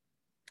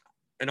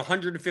in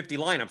 150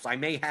 lineups, I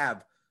may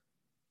have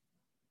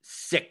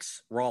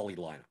 6 Raleigh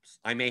lineups.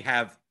 I may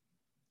have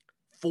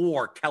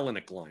 4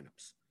 Kelenic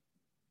lineups.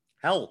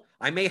 Hell,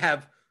 I may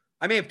have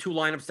 2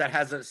 lineups that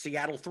has a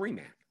Seattle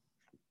 3-man.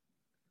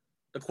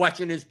 The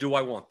question is, do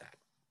I want that?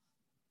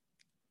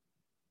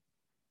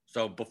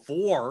 So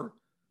before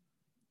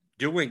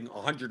doing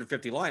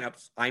 150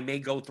 lineups, I may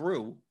go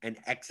through and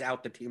X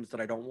out the teams that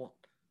I don't want.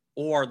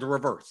 Or the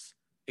reverse.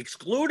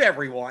 Exclude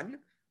everyone.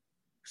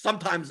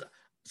 Sometimes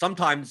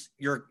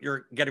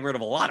you're getting rid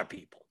of a lot of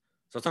people.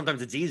 So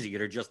sometimes it's easier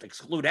to just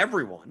exclude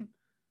everyone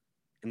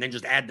and then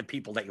just add the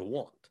people that you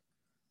want.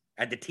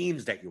 Add the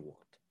teams that you want.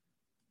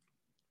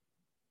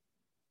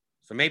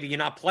 So maybe you're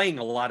not playing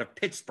a lot of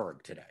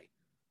Pittsburgh today.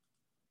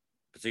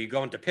 So you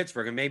go into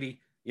Pittsburgh and maybe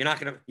you're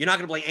not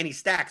gonna play any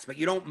stacks, but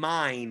you don't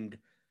mind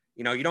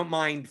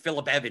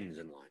Phillip Evans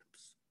in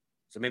lineups.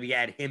 So maybe you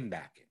add him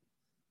back in.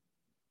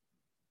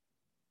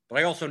 But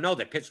I also know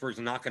that Pittsburgh's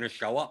not going to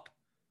show up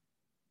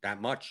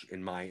that much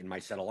in my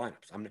set of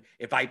lineups.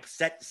 If I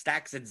set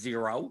stacks at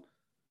 0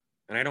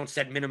 and I don't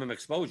set minimum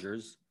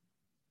exposures,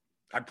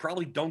 I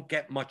probably don't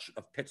get much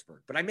of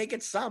Pittsburgh, but I may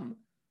get some,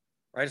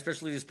 right?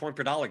 Especially these point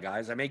per dollar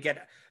guys. I may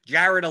get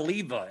Jared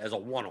Oliva as a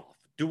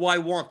one-off. Do I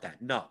want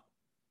that? No.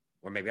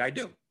 Or maybe I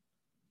do.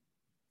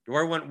 Do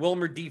I want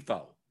Wilmer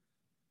Defoe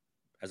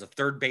as a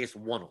third base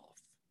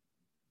one-off?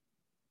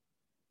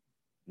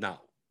 No.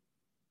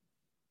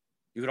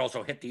 You could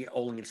also hit the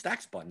Oling and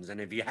Stacks buttons, and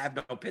if you have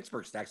no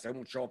Pittsburgh stacks, they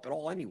won't show up at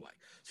all anyway.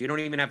 So you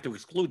don't even have to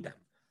exclude them.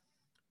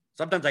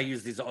 Sometimes I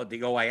use the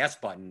OIS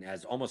button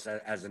as almost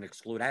as an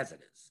exclude as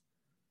it is.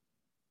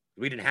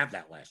 We didn't have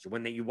that last year.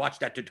 When you watched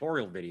that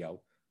tutorial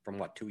video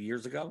from 2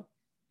 years ago,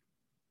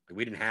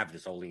 we didn't have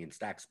this Oling and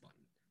Stacks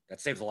button.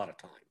 That saves a lot of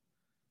time.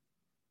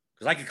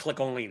 Because I could click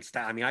only in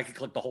stacks. I mean, I could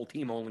click the whole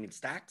team only in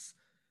stacks,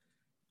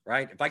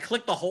 right? If I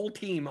click the whole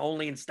team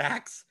only in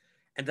stacks,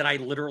 and then I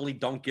literally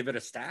don't give it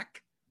a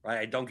stack, right?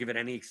 I don't give it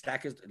any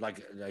stack.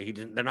 Like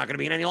they're not going to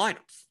be in any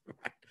lineups.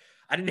 Right?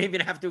 I didn't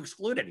even have to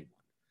exclude anyone,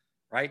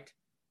 right?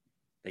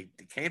 They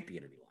can't be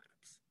in any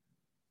lineups.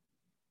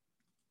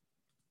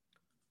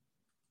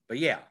 But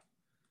yeah,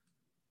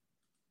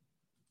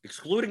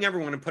 excluding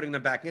everyone and putting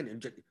them back in.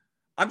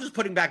 I'm just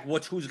putting back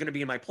who's going to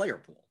be in my player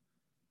pool.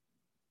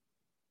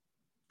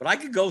 But I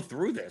could go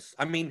through this.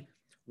 I mean,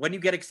 when you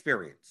get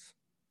experience,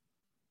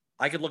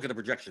 I could look at the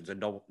projections and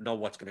know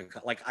what's going to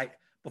come.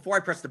 Before I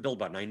pressed the build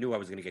button, I knew I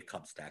was going to get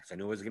Cub stacks. I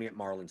knew I was going to get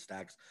Marlin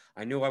stacks.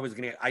 I know what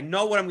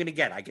I'm going to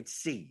get. I could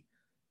see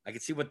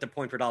what the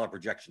point per dollar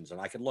projections,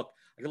 and I could look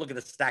at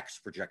the stacks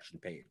projection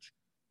page,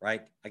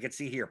 right? I could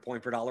see here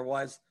point per dollar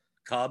wise,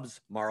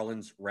 Cubs,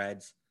 Marlins,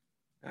 Reds.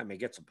 I may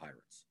get some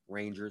Pirates,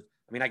 Rangers.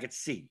 I mean, I could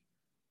see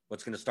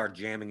what's going to start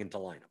jamming into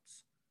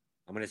lineups.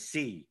 I'm going to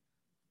see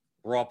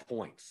raw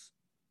points,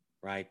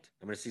 right?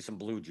 I'm going to see some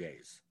Blue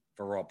Jays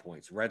for raw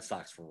points, Red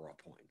Sox for raw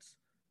points.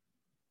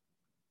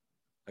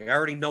 I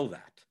already know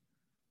that.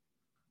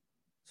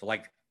 So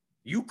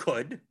you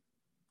could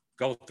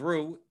go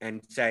through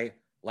and say,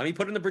 let me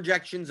put in the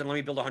projections and let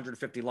me build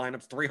 150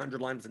 lineups, 300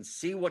 lineups and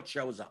see what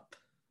shows up.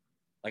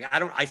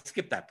 I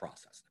skip that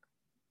process now.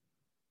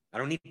 I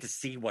don't need to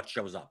see what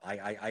shows up.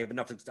 I have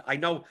enough. I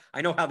know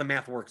how the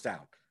math works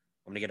out.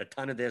 I'm going to get a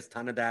ton of this,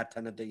 ton of that,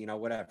 ton of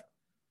whatever.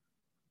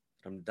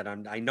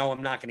 I know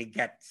I'm not going to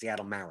get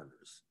Seattle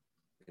Mariners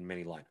in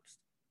many lineups.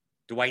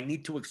 Do I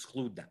need to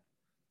exclude them?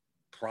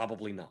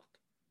 Probably not.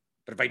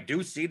 But if I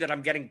do see that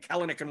I'm getting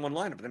Kelenic in one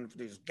lineup, then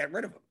just get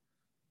rid of him.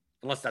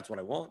 Unless that's what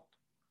I want.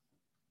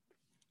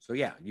 So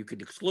yeah, you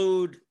could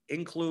exclude,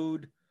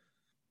 include.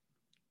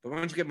 But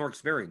once you get more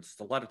experience,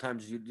 a lot of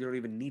times you don't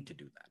even need to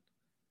do that.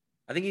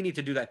 I think you need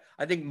to do that.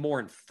 I think more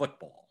in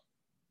football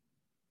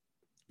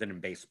than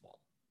in baseball.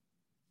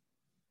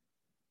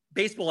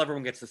 Baseball,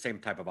 everyone gets the same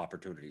type of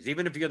opportunities.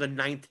 Even if you're the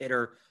ninth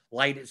hitter,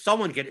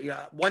 someone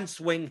get one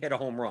swing, hit a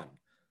home run.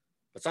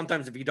 But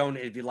sometimes if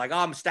you're like,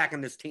 I'm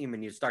stacking this team,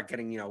 and you start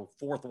getting,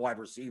 fourth wide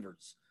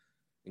receivers,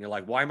 and you're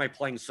like, why am I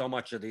playing so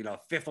much of the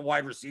fifth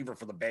wide receiver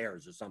for the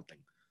Bears or something?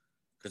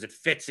 Because it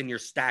fits in your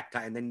stack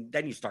time, and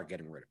then you start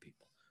getting rid of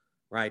people,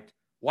 right?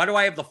 Why do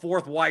I have the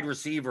fourth wide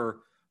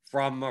receiver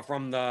from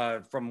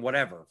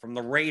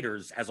the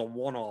Raiders as a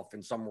one-off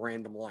in some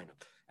random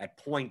lineup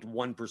at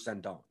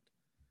 0.1% owned?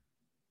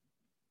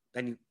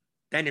 Then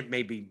it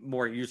may be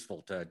more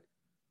useful to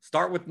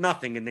start with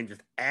nothing and then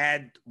just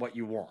add what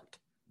you want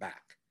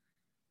back.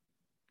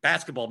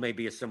 Basketball may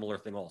be a similar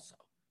thing also.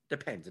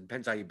 Depends. It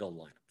depends how you build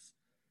lineups.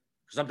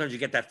 Sometimes you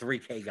get that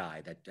 3K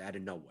guy that out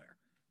of nowhere.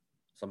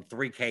 Some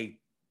 3K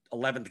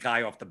 11th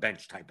guy off the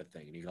bench type of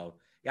thing. And you go,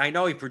 yeah, I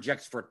know he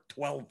projects for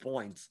 12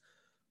 points,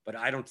 but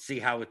I don't see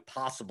how it's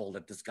possible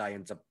that this guy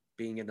ends up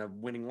being in a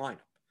winning lineup.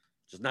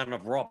 Just not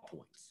enough raw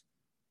points.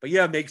 But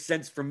yeah, it makes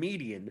sense for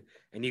median,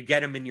 and you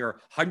get him in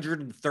your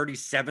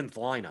 137th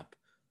lineup.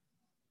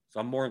 So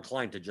I'm more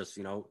inclined to just,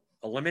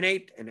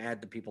 eliminate and add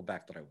the people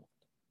back that I want.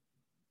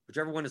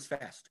 Whichever one is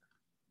faster.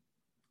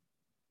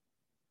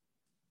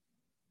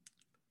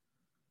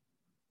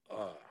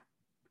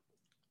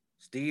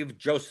 Steve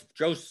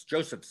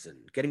Josephson.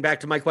 Getting back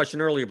to my question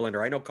earlier,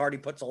 Blender. I know Cardi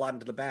puts a lot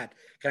into the bat.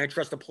 Can I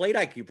trust the plate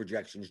IQ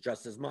projections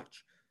just as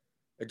much?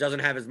 It doesn't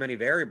have as many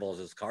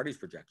variables as Cardi's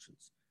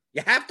projections.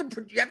 You have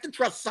to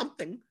trust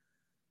something.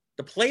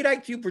 The plate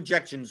IQ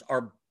projections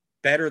are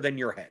better than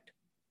your head.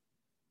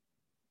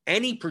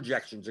 Any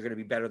projections are going to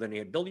be better than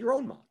your head. Build your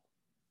own model.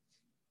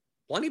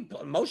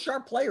 Most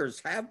sharp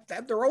players have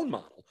their own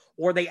model,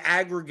 or they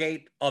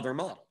aggregate other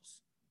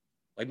models.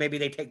 Like maybe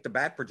they take the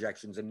bat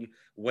projections and you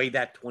weigh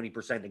that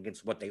 20%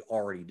 against what they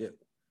already do.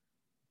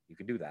 You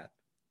can do that.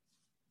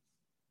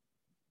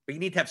 But you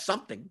need to have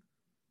something.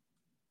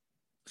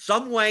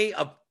 Some way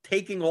of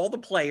taking all the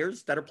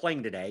players that are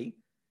playing today,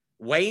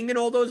 weighing in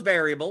all those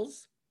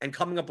variables, and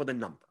coming up with a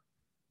number.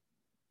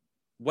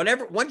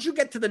 Once you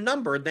get to the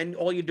number, then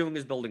all you're doing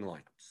is building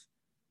lineups.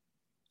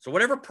 So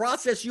whatever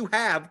process you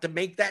have to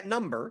make that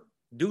number,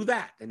 do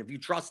that. And if you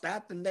trust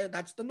that, then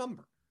that's the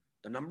number.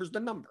 The number's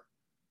the number.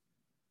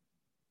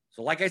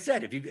 So like I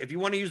said, if you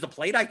want to use the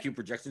plate IQ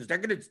projections, they're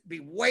going to be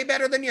way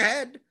better than your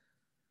head.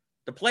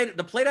 The plate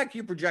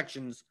IQ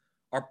projections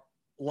are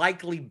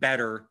likely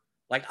better.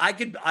 Like I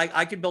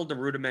could build a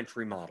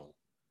rudimentary model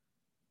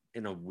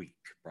in a week,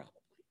 probably.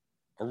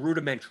 A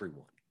rudimentary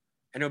one.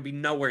 And it would be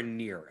nowhere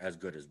near as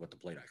good as what the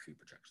plate IQ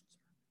projections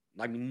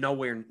are. I mean,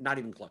 nowhere, not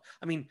even close.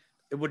 I mean,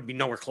 it wouldn't be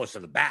nowhere close to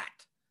the bat,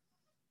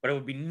 but it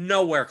would be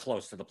nowhere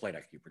close to the plate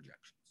IQ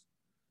projections.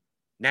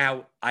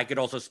 Now, I could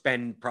also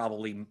spend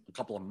probably a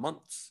couple of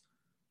months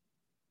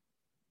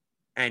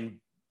and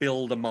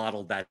build a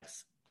model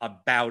that's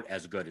about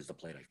as good as the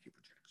plate IQ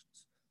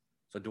projections.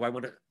 So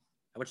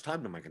how much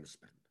time am I going to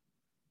spend?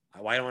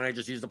 Why don't I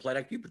just use the plate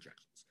IQ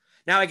projections?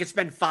 Now I could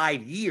spend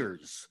 5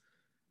 years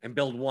and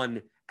build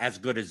one as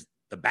good as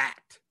the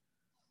bat.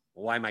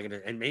 Well, why am I going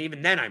to, and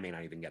even then I may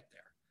not even get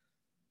there.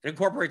 It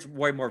incorporates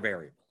way more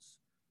variables.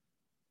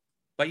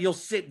 But you'll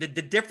see the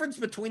difference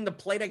between the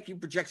plate IQ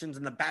projections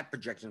and the bat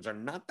projections are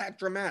not that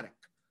dramatic.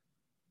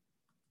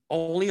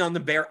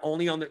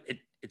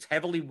 It's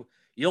heavily,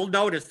 you'll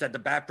notice that the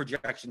bat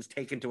projections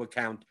take into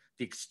account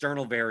the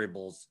external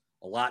variables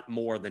a lot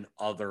more than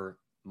other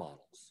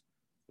models,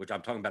 which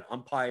I'm talking about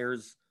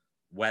umpires,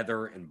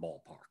 weather, and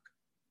ballpark.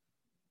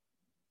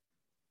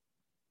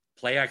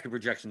 Play IQ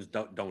projections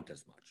don't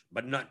as much,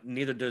 but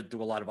neither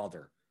do a lot of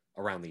other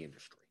around the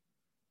industry.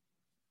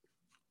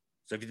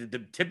 So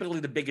typically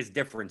the biggest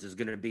difference is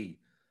going to be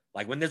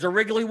like when there's a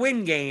Wrigley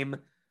win game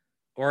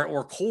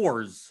or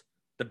cores,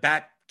 the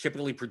bat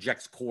typically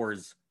projects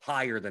cores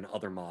higher than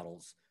other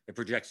models. It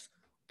projects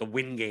the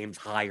win games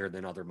higher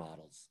than other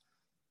models.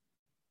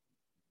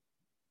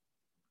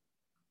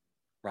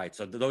 Right.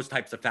 So those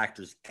types of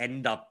factors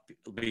end up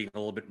being a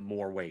little bit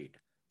more weighed.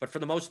 But for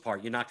the most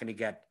part, you're not going to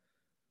get,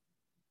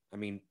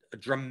 a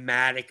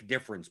dramatic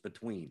difference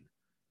between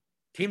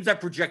teams that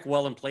project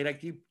well in plate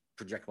IQ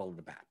project well in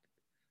the bat.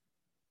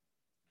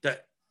 The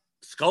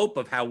scope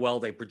of how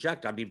well they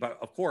project, but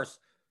of course,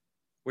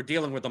 we're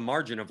dealing with a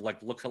margin of like,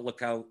 look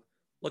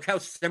how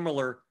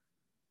similar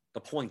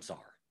the points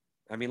are.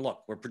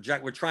 Look,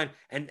 we're trying,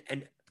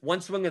 and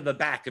one swing of the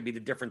bat could be the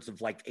difference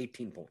of like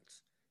 18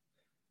 points.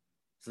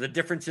 So the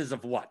differences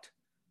of what?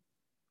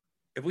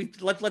 If we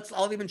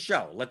I'll even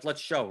show.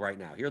 Let's show right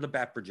now. Here are the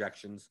bat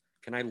projections.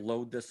 Can I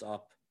load this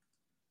up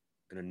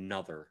in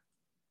another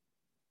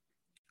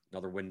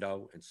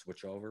window and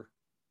switch over?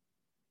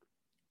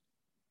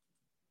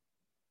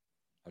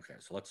 Okay,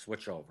 so let's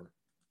switch over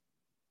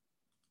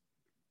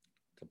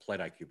to plate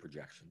IQ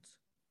projections.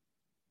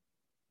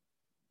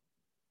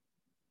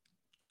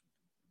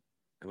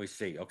 And we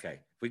see,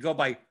 okay, if we go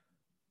by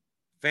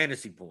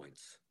fantasy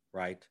points,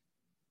 right?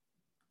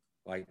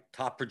 Like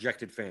top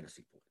projected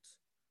fantasy points.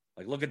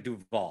 Like look at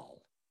Duvall.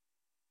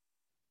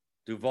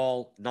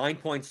 Duvall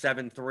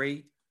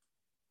 9.73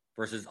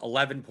 versus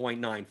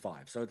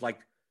 11.95. So it's like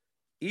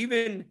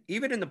even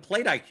in the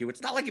plate IQ,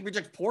 it's not like he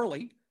projects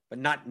poorly, but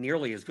not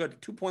nearly as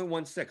good.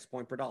 2.16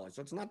 point per dollar.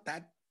 So it's not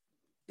that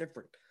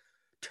different.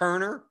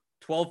 Turner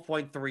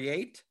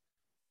 12.38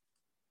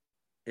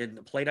 in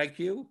the plate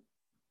IQ.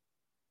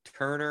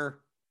 Turner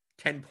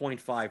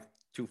 10.525.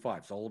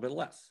 So a little bit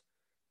less.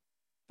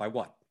 By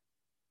what?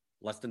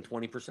 Less than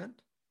 20%?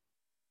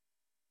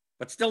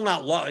 But still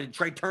not low.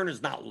 Trey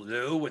Turner's not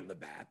low in the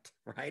bat,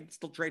 right? It's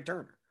still Trey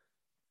Turner.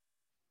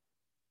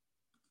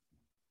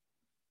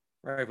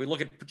 Right, if we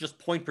look at just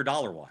point per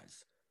dollar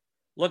wise.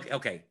 Look,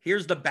 okay,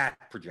 here's the bat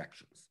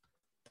projections.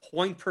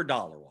 Point per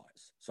dollar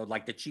wise. So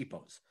like the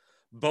cheapos.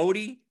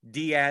 Bodie,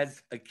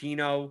 Diaz,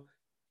 Aquino,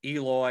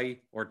 Eloy,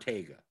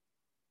 Ortega.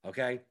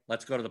 Okay,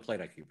 let's go to the plate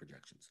IQ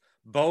projections.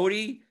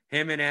 Bodie,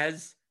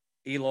 Jimenez,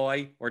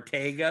 Eloy,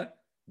 Ortega,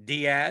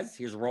 Diaz.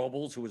 Here's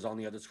Robles, who was on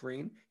the other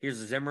screen. Here's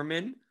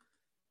Zimmerman.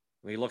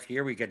 We look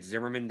here, we get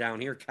Zimmerman down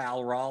here.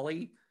 Cal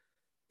Raleigh.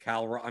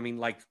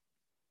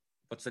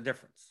 What's the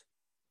difference?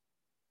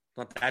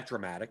 Not that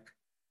dramatic,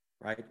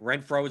 right?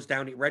 Renfroe is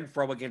down here.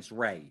 Renfroe against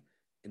Ray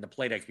in the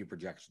plate IQ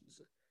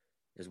projections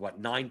is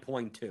what,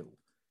 9.2.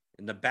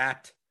 In the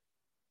bat,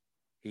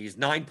 he's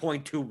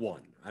 9.21.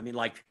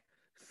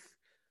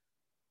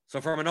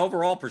 So from an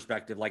overall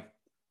perspective,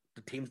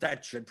 the teams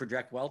that should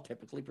project well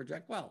typically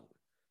project well,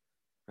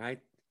 right?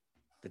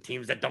 The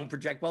teams that don't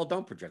project well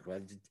don't project well.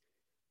 It's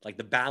like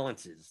the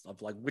balances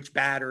of which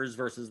batters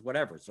versus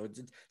whatever. So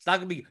it's not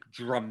going to be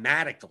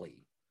dramatically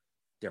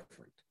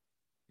different.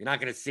 You're not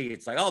going to see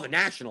it's the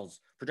Nationals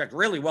project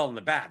really well in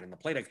the bat, and the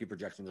plate IQ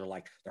projections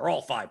are they're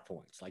all 5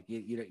 points.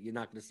 You're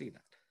not going to see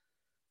that.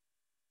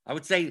 I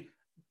would say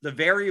the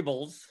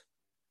variables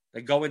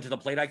that go into the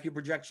plate IQ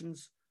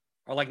projections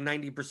are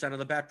 90% of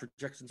the bat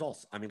projections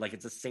also.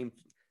 It's the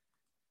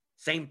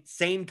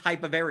same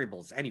type of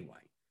variables anyway.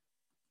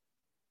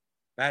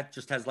 That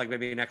just has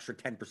maybe an extra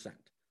 10%.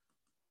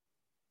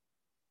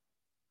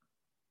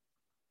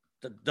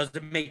 Does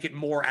it make it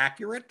more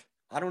accurate?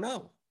 I don't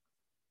know.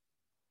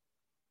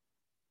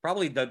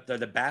 Probably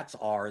the bats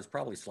R is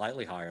probably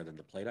slightly higher than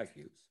the plate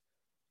IQs.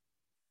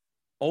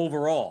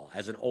 Overall,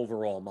 as an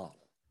overall model.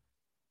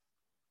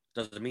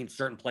 Doesn't mean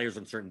certain players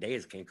on certain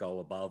days can't go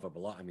above or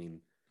below.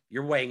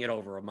 You're weighing it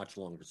over a much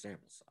longer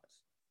sample size.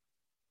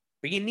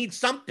 But you need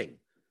something.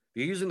 If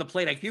you're using the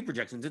plate IQ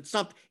projections,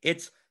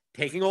 it's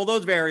taking all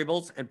those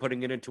variables and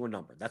putting it into a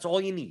number. That's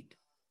all you need.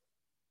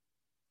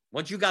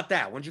 Once you got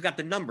that, once you got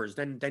the numbers,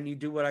 then you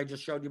do what I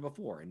just showed you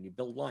before, and you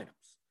build lineups.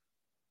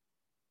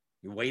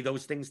 You weigh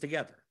those things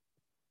together.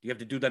 Do you have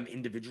to do them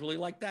individually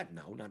like that?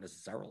 No, not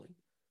necessarily.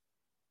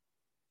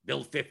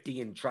 Build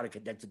 50 and try to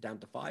condense it down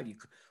to 5.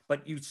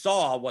 But you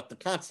saw what the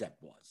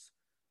concept was.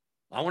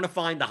 I want to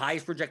find the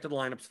highest projected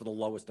lineups for the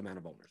lowest amount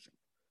of ownership.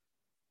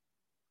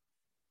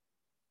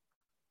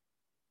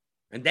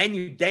 And then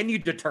you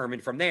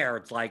determine from there,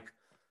 it's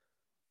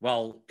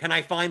can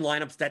I find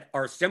lineups that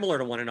are similar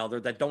to one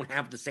another that don't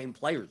have the same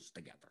players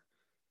together?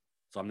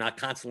 So I'm not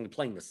constantly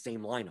playing the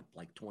same lineup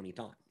 20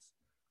 times.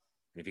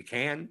 And if you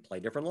can, play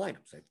different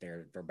lineups. If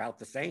they're about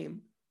the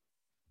same,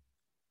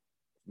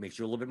 it makes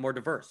you a little bit more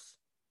diverse.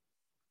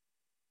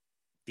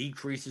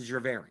 Decreases your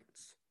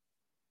variance.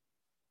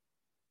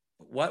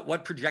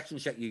 What projection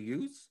should you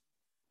use?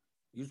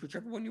 Use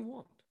whichever one you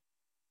want.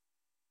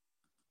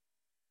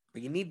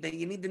 But you need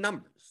the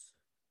numbers.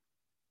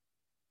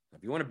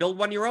 If you want to build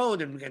one of your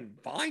own, and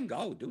fine,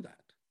 go do that.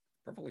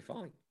 Perfectly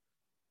fine.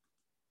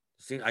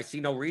 I see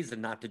no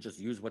reason not to just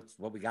use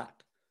what we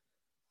got.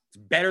 It's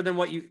better than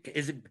what you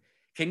is it.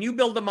 Can you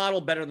build a model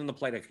better than the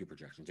plate IQ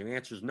projections? If the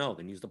answer is no,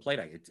 then use the plate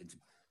IQ.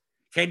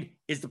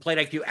 Is the plate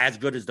IQ as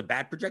good as the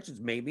bat projections?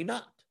 Maybe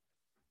not.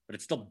 But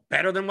it's still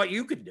better than what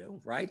you could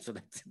do, right? So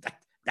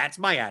that's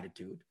my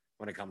attitude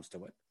when it comes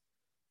to it.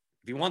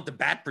 If you want the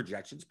bat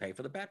projections, pay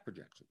for the bat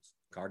projections.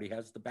 Cardi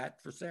has the bat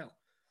for sale.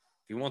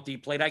 If you want the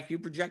plate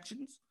IQ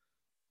projections,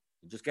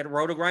 you just get a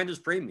Roto Grinders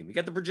Premium. You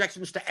get the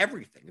projections to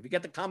everything. If you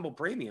get the combo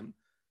premium,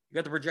 you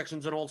get the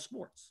projections in all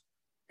sports.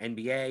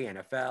 NBA,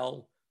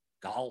 NFL,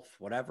 golf,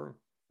 whatever,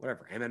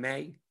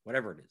 MMA,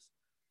 whatever it is.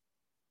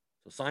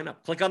 So sign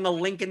up. Click on the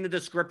link in the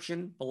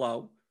description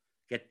below.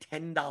 Get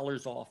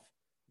 $10 off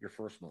your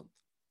first month.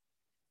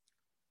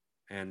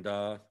 And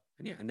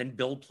then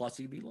build plus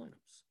EV lineups.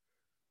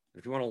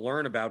 If you want to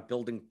learn about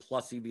building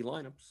plus EV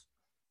lineups,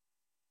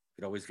 you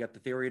could always get the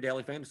Theory of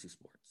Daily Fantasy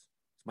Sports. It's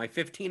my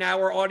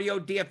 15-hour audio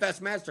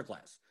DFS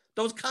masterclass.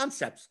 Those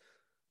concepts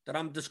that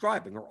I'm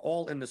describing are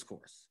all in this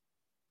course.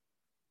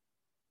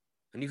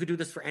 And you could do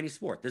this for any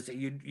sport.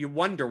 You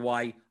wonder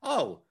why,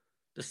 the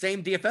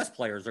same DFS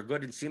players are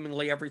good in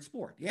seemingly every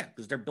sport. Yeah,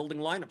 because they're building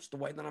lineups the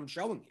way that I'm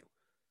showing you.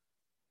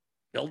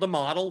 Build a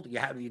model,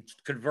 you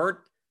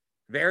convert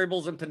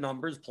variables into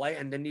numbers, play,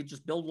 and then you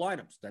just build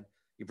lineups that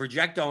you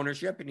project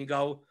ownership, and you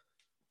go,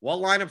 what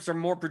lineups are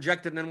more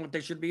projected than what they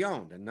should be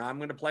owned? And I'm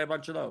going to play a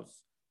bunch of those.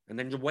 And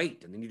then you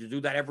wait, and then you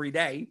do that every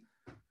day,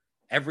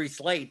 every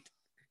slate,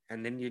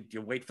 and then you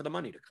wait for the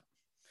money to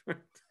come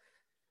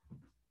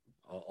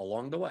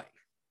along the way,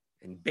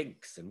 and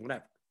binks and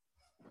whatever.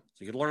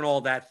 So you can learn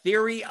all that.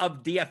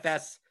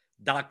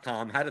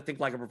 Theoryofdfs.com, how to think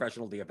like a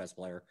professional DFS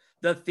player.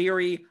 The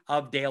Theory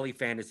of Daily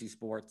Fantasy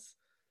Sports.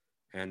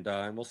 And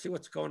we'll see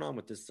what's going on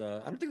with this. I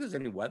don't think there's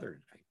any weather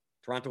today.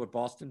 Toronto at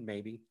Boston,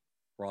 maybe.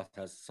 Roth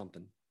has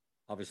something.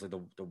 Obviously,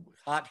 the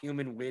hot,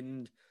 humid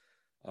wind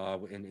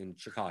in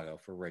Chicago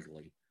for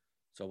Wrigley.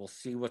 So we'll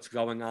see what's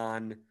going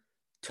on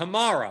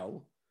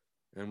tomorrow.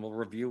 And we'll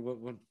review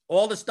what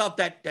all the stuff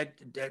that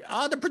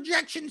the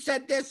projection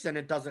said this, and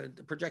it doesn't.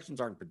 The projections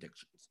aren't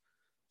predictions.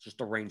 It's just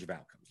a range of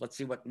outcomes. Let's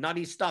see what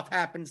nutty stuff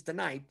happens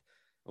tonight.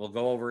 We'll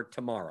go over it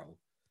tomorrow,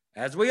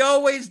 as we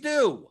always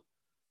do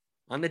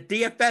on the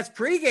DFS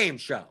pregame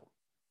show.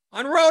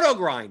 on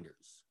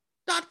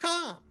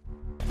rotogrinders.com.